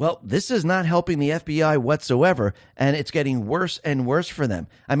 well, this is not helping the FBI whatsoever, and it's getting worse and worse for them.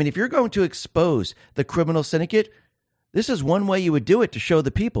 I mean, if you're going to expose the criminal syndicate, this is one way you would do it to show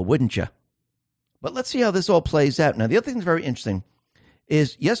the people, wouldn't you? But let's see how this all plays out. Now, the other thing that's very interesting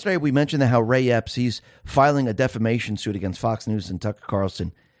is yesterday we mentioned how Ray Epps, he's filing a defamation suit against Fox News and Tucker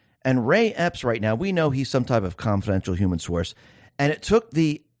Carlson. And Ray Epps right now, we know he's some type of confidential human source. And it took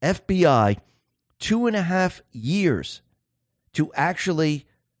the FBI 2.5 years to actually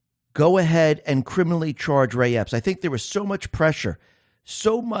go ahead and criminally charge Ray Epps. I think there was so much pressure,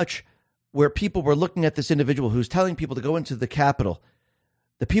 so much where people were looking at this individual who's telling people to go into the Capitol.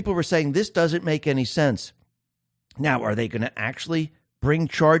 The people were saying, this doesn't make any sense. Now, are they going to actually bring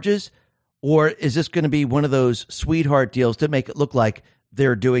charges? Or is this going to be one of those sweetheart deals to make it look like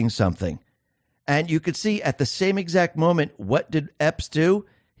they're doing something? And you could see at the same exact moment, what did Epps do?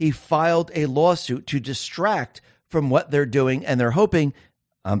 He filed a lawsuit to distract from what they're doing. And they're hoping,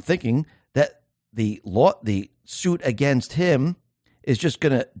 I'm thinking, that the suit against him is just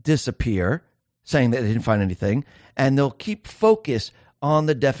going to disappear, saying that they didn't find anything, and they'll keep focus on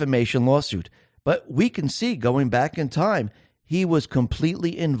the defamation lawsuit. But we can see, going back in time, he was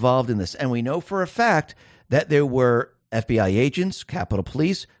completely involved in this. And we know for a fact that there were FBI agents, Capitol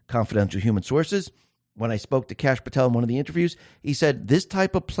Police, confidential human sources. When I spoke to Kash Patel in one of the interviews, he said this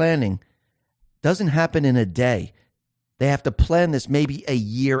type of planning doesn't happen in a day. They have to plan this maybe a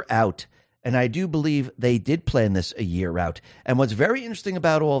year out. And I do believe they did plan this a year out. And what's very interesting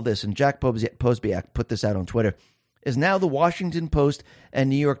about all this, and Jack Posobiec put this out on Twitter, is now the Washington Post and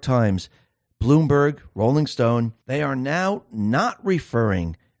New York Times, Bloomberg, Rolling Stone, they are now not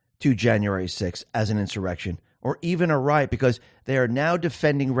referring to January 6th as an insurrection or even a riot, because they are now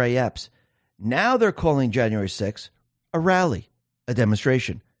defending Ray Epps. Now they're calling January 6th a rally, a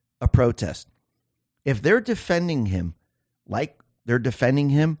demonstration, a protest. If they're defending him like they're defending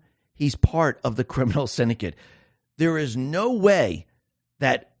him, he's part of the criminal syndicate. There is no way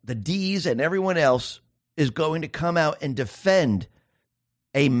that the D's and everyone else is going to come out and defend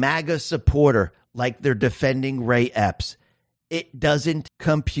a MAGA supporter like they're defending Ray Epps. It doesn't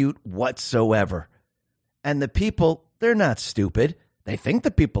compute whatsoever. And the people, they're not stupid. They think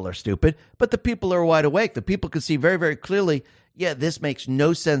the people are stupid, but the people are wide awake. The people can see very, very clearly, yeah, this makes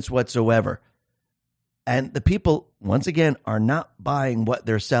no sense whatsoever. And the people, once again, are not buying what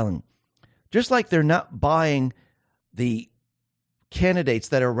they're selling. Just like they're not buying the candidates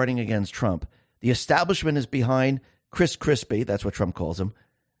that are running against Trump. The establishment is behind Chris Christie, that's what Trump calls him.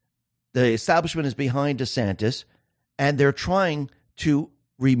 The establishment is behind DeSantis, and they're trying to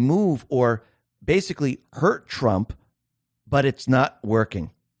remove or basically hurt Trump, but it's not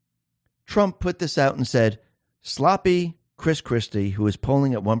working. Trump put this out and said, sloppy Chris Christie, who is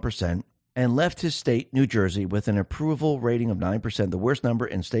polling at 1%, and left his state, New Jersey, with an approval rating of 9%, the worst number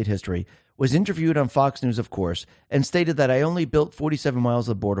in state history, was interviewed on Fox News, of course, and stated that I only built 47 miles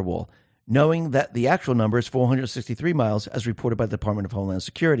of border wall, knowing that the actual number is 463 miles, as reported by the Department of Homeland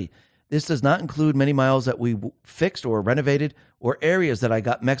Security. This does not include many miles that we fixed or renovated or areas that I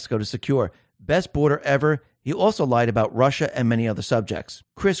got Mexico to secure. Best border ever. He also lied about Russia and many other subjects.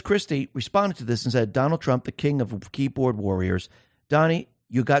 Chris Christie responded to this and said, Donald Trump, the king of keyboard warriors. Donnie,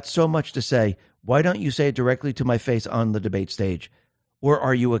 you got so much to say. Why don't you say it directly to my face on the debate stage? Or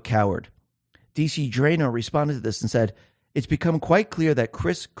are you a coward? DC Draino responded to this and said, it's become quite clear that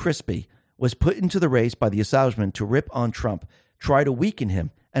Chris Christie was put into the race by the establishment to rip on Trump, try to weaken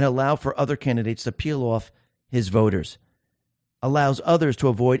him, and allow for other candidates to peel off his voters. Allows others to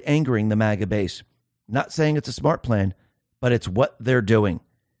avoid angering the MAGA base. Not saying it's a smart plan, but it's what they're doing.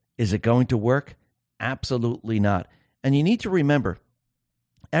 Is it going to work? Absolutely not. And you need to remember,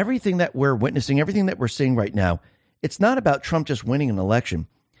 everything that we're witnessing, everything that we're seeing right now, it's not about Trump just winning an election.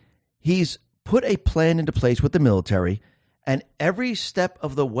 He's put a plan into place with the military, and every step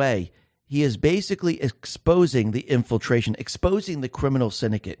of the way, he is basically exposing the infiltration, exposing the criminal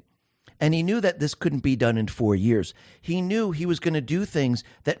syndicate. And he knew that this couldn't be done in 4 years. He knew he was going to do things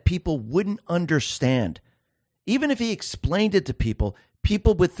that people wouldn't understand. Even if he explained it to people,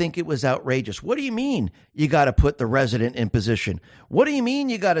 people would think it was outrageous. What do you mean you got to put the resident in position? What do you mean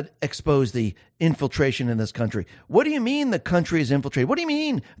you got to expose the infiltration in this country? What do you mean the country is infiltrated? What do you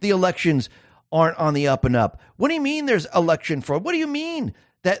mean the elections aren't on the up and up? What do you mean there's election fraud? What do you mean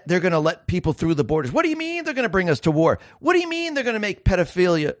that they're going to let people through the borders? What do you mean they're going to bring us to war? What do you mean they're going to make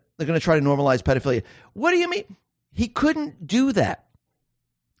pedophilia? They're going to try to normalize pedophilia. What do you mean? He couldn't do that.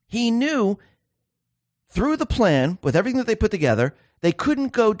 He knew through the plan, with everything that they put together, they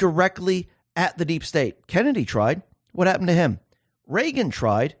couldn't go directly at the deep state. Kennedy tried. What happened to him? Reagan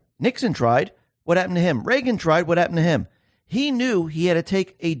tried. Nixon tried. What happened to him? Reagan tried. What happened to him? He knew he had to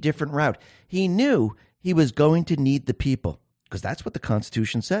take a different route. He knew he was going to need the people, because that's what the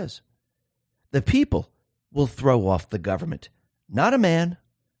Constitution says. The people will throw off the government. Not a man,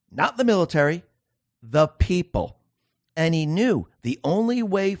 not the military, the people. And he knew the only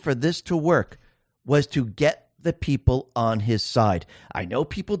way for this to work was to get the people on his side. I know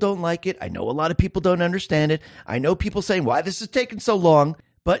people don't like it. I know a lot of people don't understand it. I know people saying, why this is taking so long?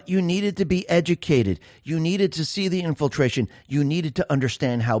 But you needed to be educated. You needed to see the infiltration. You needed to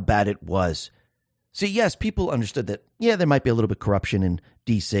understand how bad it was. See, yes, people understood that, yeah, there might be a little bit of corruption in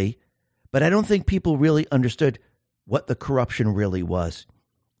D.C., but I don't think people really understood what the corruption really was.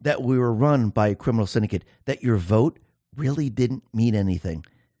 That we were run by a criminal syndicate, that your vote really didn't mean anything.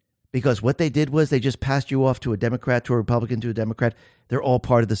 Because what they did was they just passed you off to a Democrat, to a Republican, to a Democrat. They're all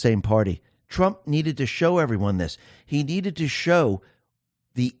part of the same party. Trump needed to show everyone this. He needed to show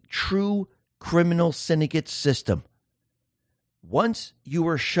the true criminal syndicate system. Once you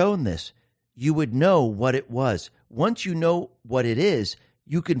were shown this, you would know what it was. Once you know what it is,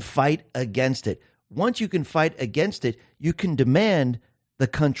 you can fight against it. Once you can fight against it, you can demand the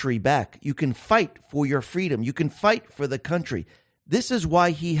country back. You can fight for your freedom. You can fight for the country. This is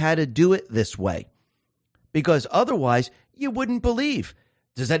why he had to do it this way, because otherwise you wouldn't believe.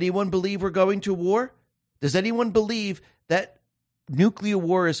 Does anyone believe we're going to war? Does anyone believe that nuclear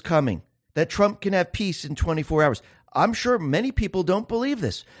war is coming, that Trump can have peace in 24 hours? I'm sure many people don't believe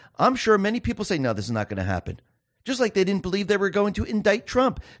this. I'm sure many people say, no, this is not going to happen. Just like they didn't believe they were going to indict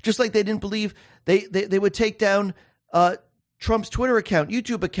Trump. Just like they didn't believe they would take down Trump's Twitter account,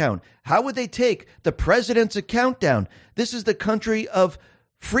 YouTube account. How would they take the president's account down? This is the country of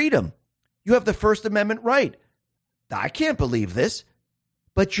freedom. You have the First Amendment right. I can't believe this,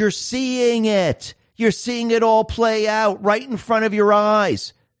 but you're seeing it. You're seeing it all play out right in front of your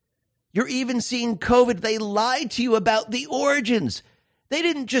eyes. You're even seeing COVID. They lied to you about the origins. They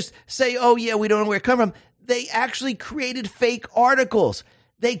didn't just say, oh, yeah, we don't know where it came from. They actually created fake articles.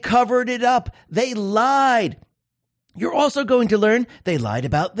 They covered it up. They lied. You're also going to learn they lied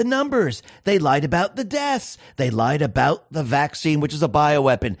about the numbers. They lied about the deaths. They lied about the vaccine, which is a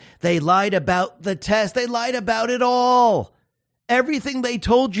bioweapon. They lied about the test. They lied about it all. Everything they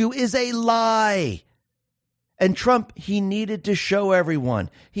told you is a lie. And Trump, he needed to show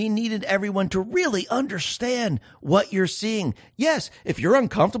everyone. He needed everyone to really understand what you're seeing. Yes, if you're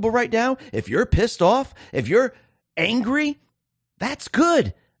uncomfortable right now, if you're pissed off, if you're angry, that's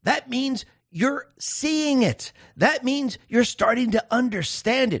good. That means you're seeing it. That means you're starting to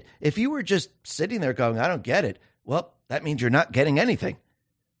understand it. If you were just sitting there going, I don't get it, well, that means you're not getting anything.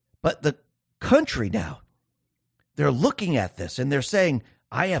 But the country now, they're looking at this and they're saying,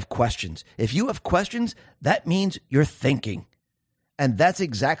 I have questions. If you have questions, that means you're thinking. And that's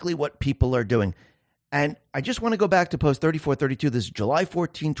exactly what people are doing. And I just want to go back to post 3432. This is July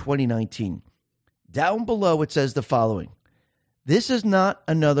 14, 2019. Down below, it says the following. This is not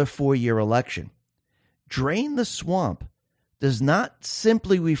another 4-year election. Drain the swamp does not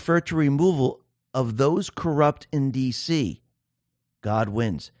simply refer to removal of those corrupt in D.C. God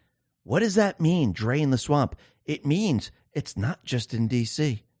wins. What does that mean, drain the swamp? It means it's not just in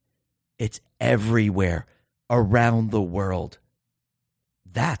D.C. It's everywhere around the world.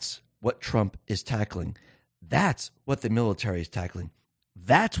 That's what Trump is tackling. That's what the military is tackling.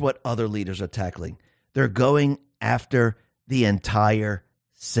 That's what other leaders are tackling. They're going after the entire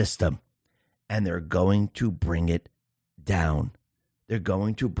system, and they're going to bring it down. They're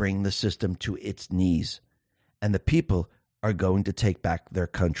going to bring the system to its knees, and the people are going to take back their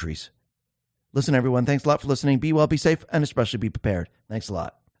countries. Listen, everyone, thanks a lot for listening. Be well, be safe, and especially be prepared. Thanks a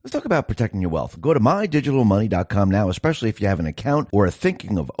lot. Let's talk about protecting your wealth. Go to mydigitalmoney.com now, especially if you have an account or are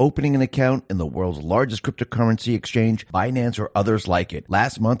thinking of opening an account in the world's largest cryptocurrency exchange, Binance or others like it.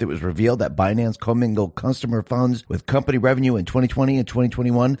 Last month, it was revealed that Binance commingled customer funds with company revenue in 2020 and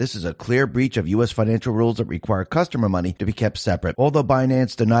 2021. This is a clear breach of U.S. financial rules that require customer money to be kept separate. Although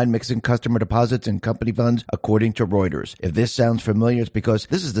Binance denied mixing customer deposits and company funds, according to Reuters. If this sounds familiar, it's because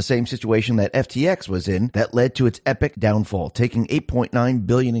this is the same situation that FTX was in that led to its epic downfall, taking $8.9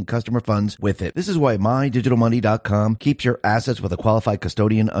 billion in customer funds with it. This is why mydigitalmoney.com keeps your assets with a qualified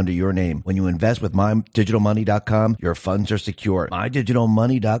custodian under your name. When you invest with mydigitalmoney.com, your funds are secure.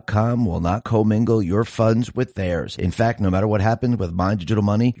 Mydigitalmoney.com will not commingle your funds with theirs. In fact, no matter what happens with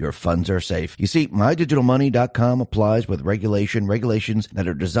MyDigitalMoney, your funds are safe. You see, mydigitalmoney.com applies with regulations that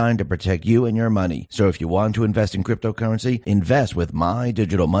are designed to protect you and your money. So if you want to invest in cryptocurrency, invest with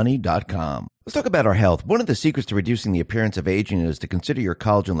mydigitalmoney.com. Let's talk about our health. One of the secrets to reducing the appearance of aging is to consider your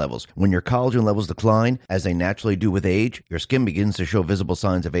collagen levels. When your collagen levels decline, as they naturally do with age, your skin begins to show visible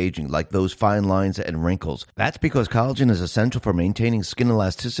signs of aging, like those fine lines and wrinkles. That's because collagen is essential for maintaining skin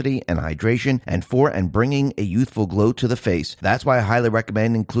elasticity and hydration and bringing a youthful glow to the face. That's why I highly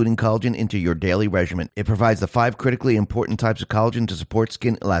recommend including collagen into your daily regimen. It provides the 5 critically important types of collagen to support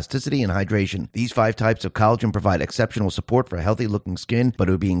skin elasticity and hydration. These 5 types of collagen provide exceptional support for healthy-looking skin, but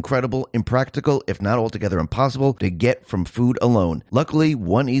it would be incredible, impractical, if not altogether impossible, to get from food alone. Luckily,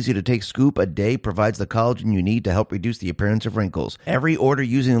 one easy-to-take scoop a day provides the collagen you need to help reduce the appearance of wrinkles. Every order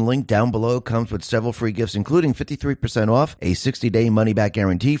using the link down below comes with several free gifts, including 53% off, a 60-day money-back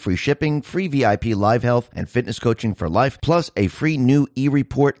guarantee, free shipping, free VIP live health and fitness coaching for life, plus a free new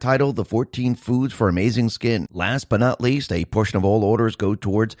e-report titled The 14 Foods for Amazing Skin. Last but not least, a portion of all orders go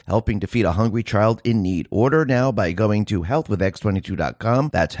towards helping to feed a hungry child in need. Order now by going to healthwithx22.com.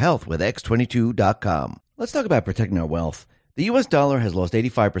 That's healthwithx22.com. Let's talk about protecting our wealth. The U.S. dollar has lost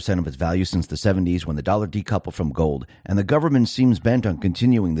 85% of its value since the 70s when the dollar decoupled from gold, and the government seems bent on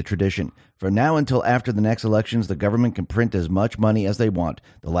continuing the tradition. From now until after the next elections, the government can print as much money as they want.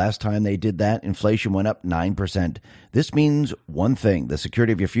 The last time they did that, inflation went up 9%. This means one thing: the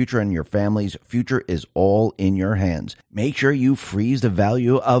security of your future and your family's future is all in your hands. Make sure you freeze the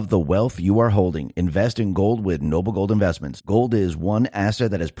value of the wealth you are holding. Invest in gold with Noble Gold Investments. Gold is one asset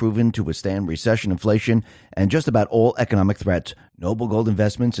that has proven to withstand recession, inflation, and just about all economic threats. Noble Gold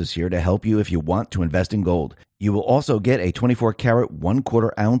Investments is here to help you if you want to invest in gold. You will also get a 24-karat,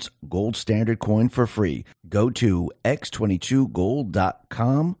 1/4 ounce gold standard coin for free. Go to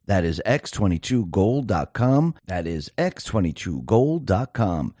x22gold.com. That is x22gold.com. That is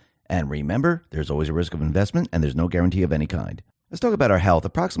x22gold.com. And remember, there's always a risk of investment, and there's no guarantee of any kind. Let's talk about our health.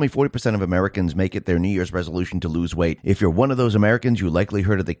 Approximately 40% of Americans make it their New Year's resolution to lose weight. If you're one of those Americans, you likely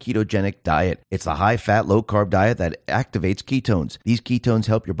heard of the ketogenic diet. It's a high-fat, low-carb diet that activates ketones. These ketones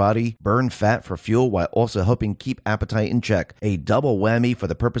help your body burn fat for fuel while also helping keep appetite in check. A double whammy for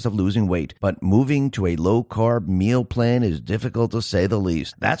the purpose of losing weight. But moving to a low-carb meal plan is difficult to say the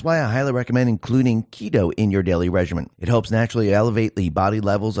least. That's why I highly recommend including keto in your daily regimen. It helps naturally elevate the body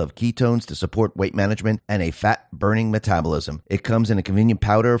levels of ketones to support weight management and a fat-burning metabolism. It comes in a convenient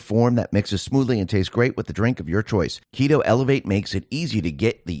powder form that mixes smoothly and tastes great with the drink of your choice. Keto Elevate makes it easy to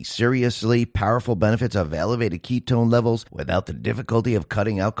get the seriously powerful benefits of elevated ketone levels without the difficulty of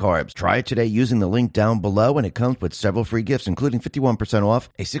cutting out carbs. Try it today using the link down below, and it comes with several free gifts, including 51% off,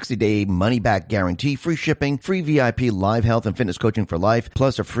 a 60-day money-back guarantee, free shipping, free VIP live health and fitness coaching for life,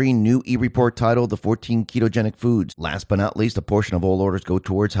 plus a free new e-report titled The 14 Ketogenic Foods. Last but not least, a portion of all orders go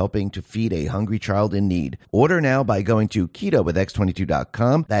towards helping to feed a hungry child in need. Order now by going to ketowithx22.com.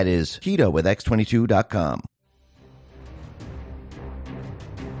 That is ketowithx22.com.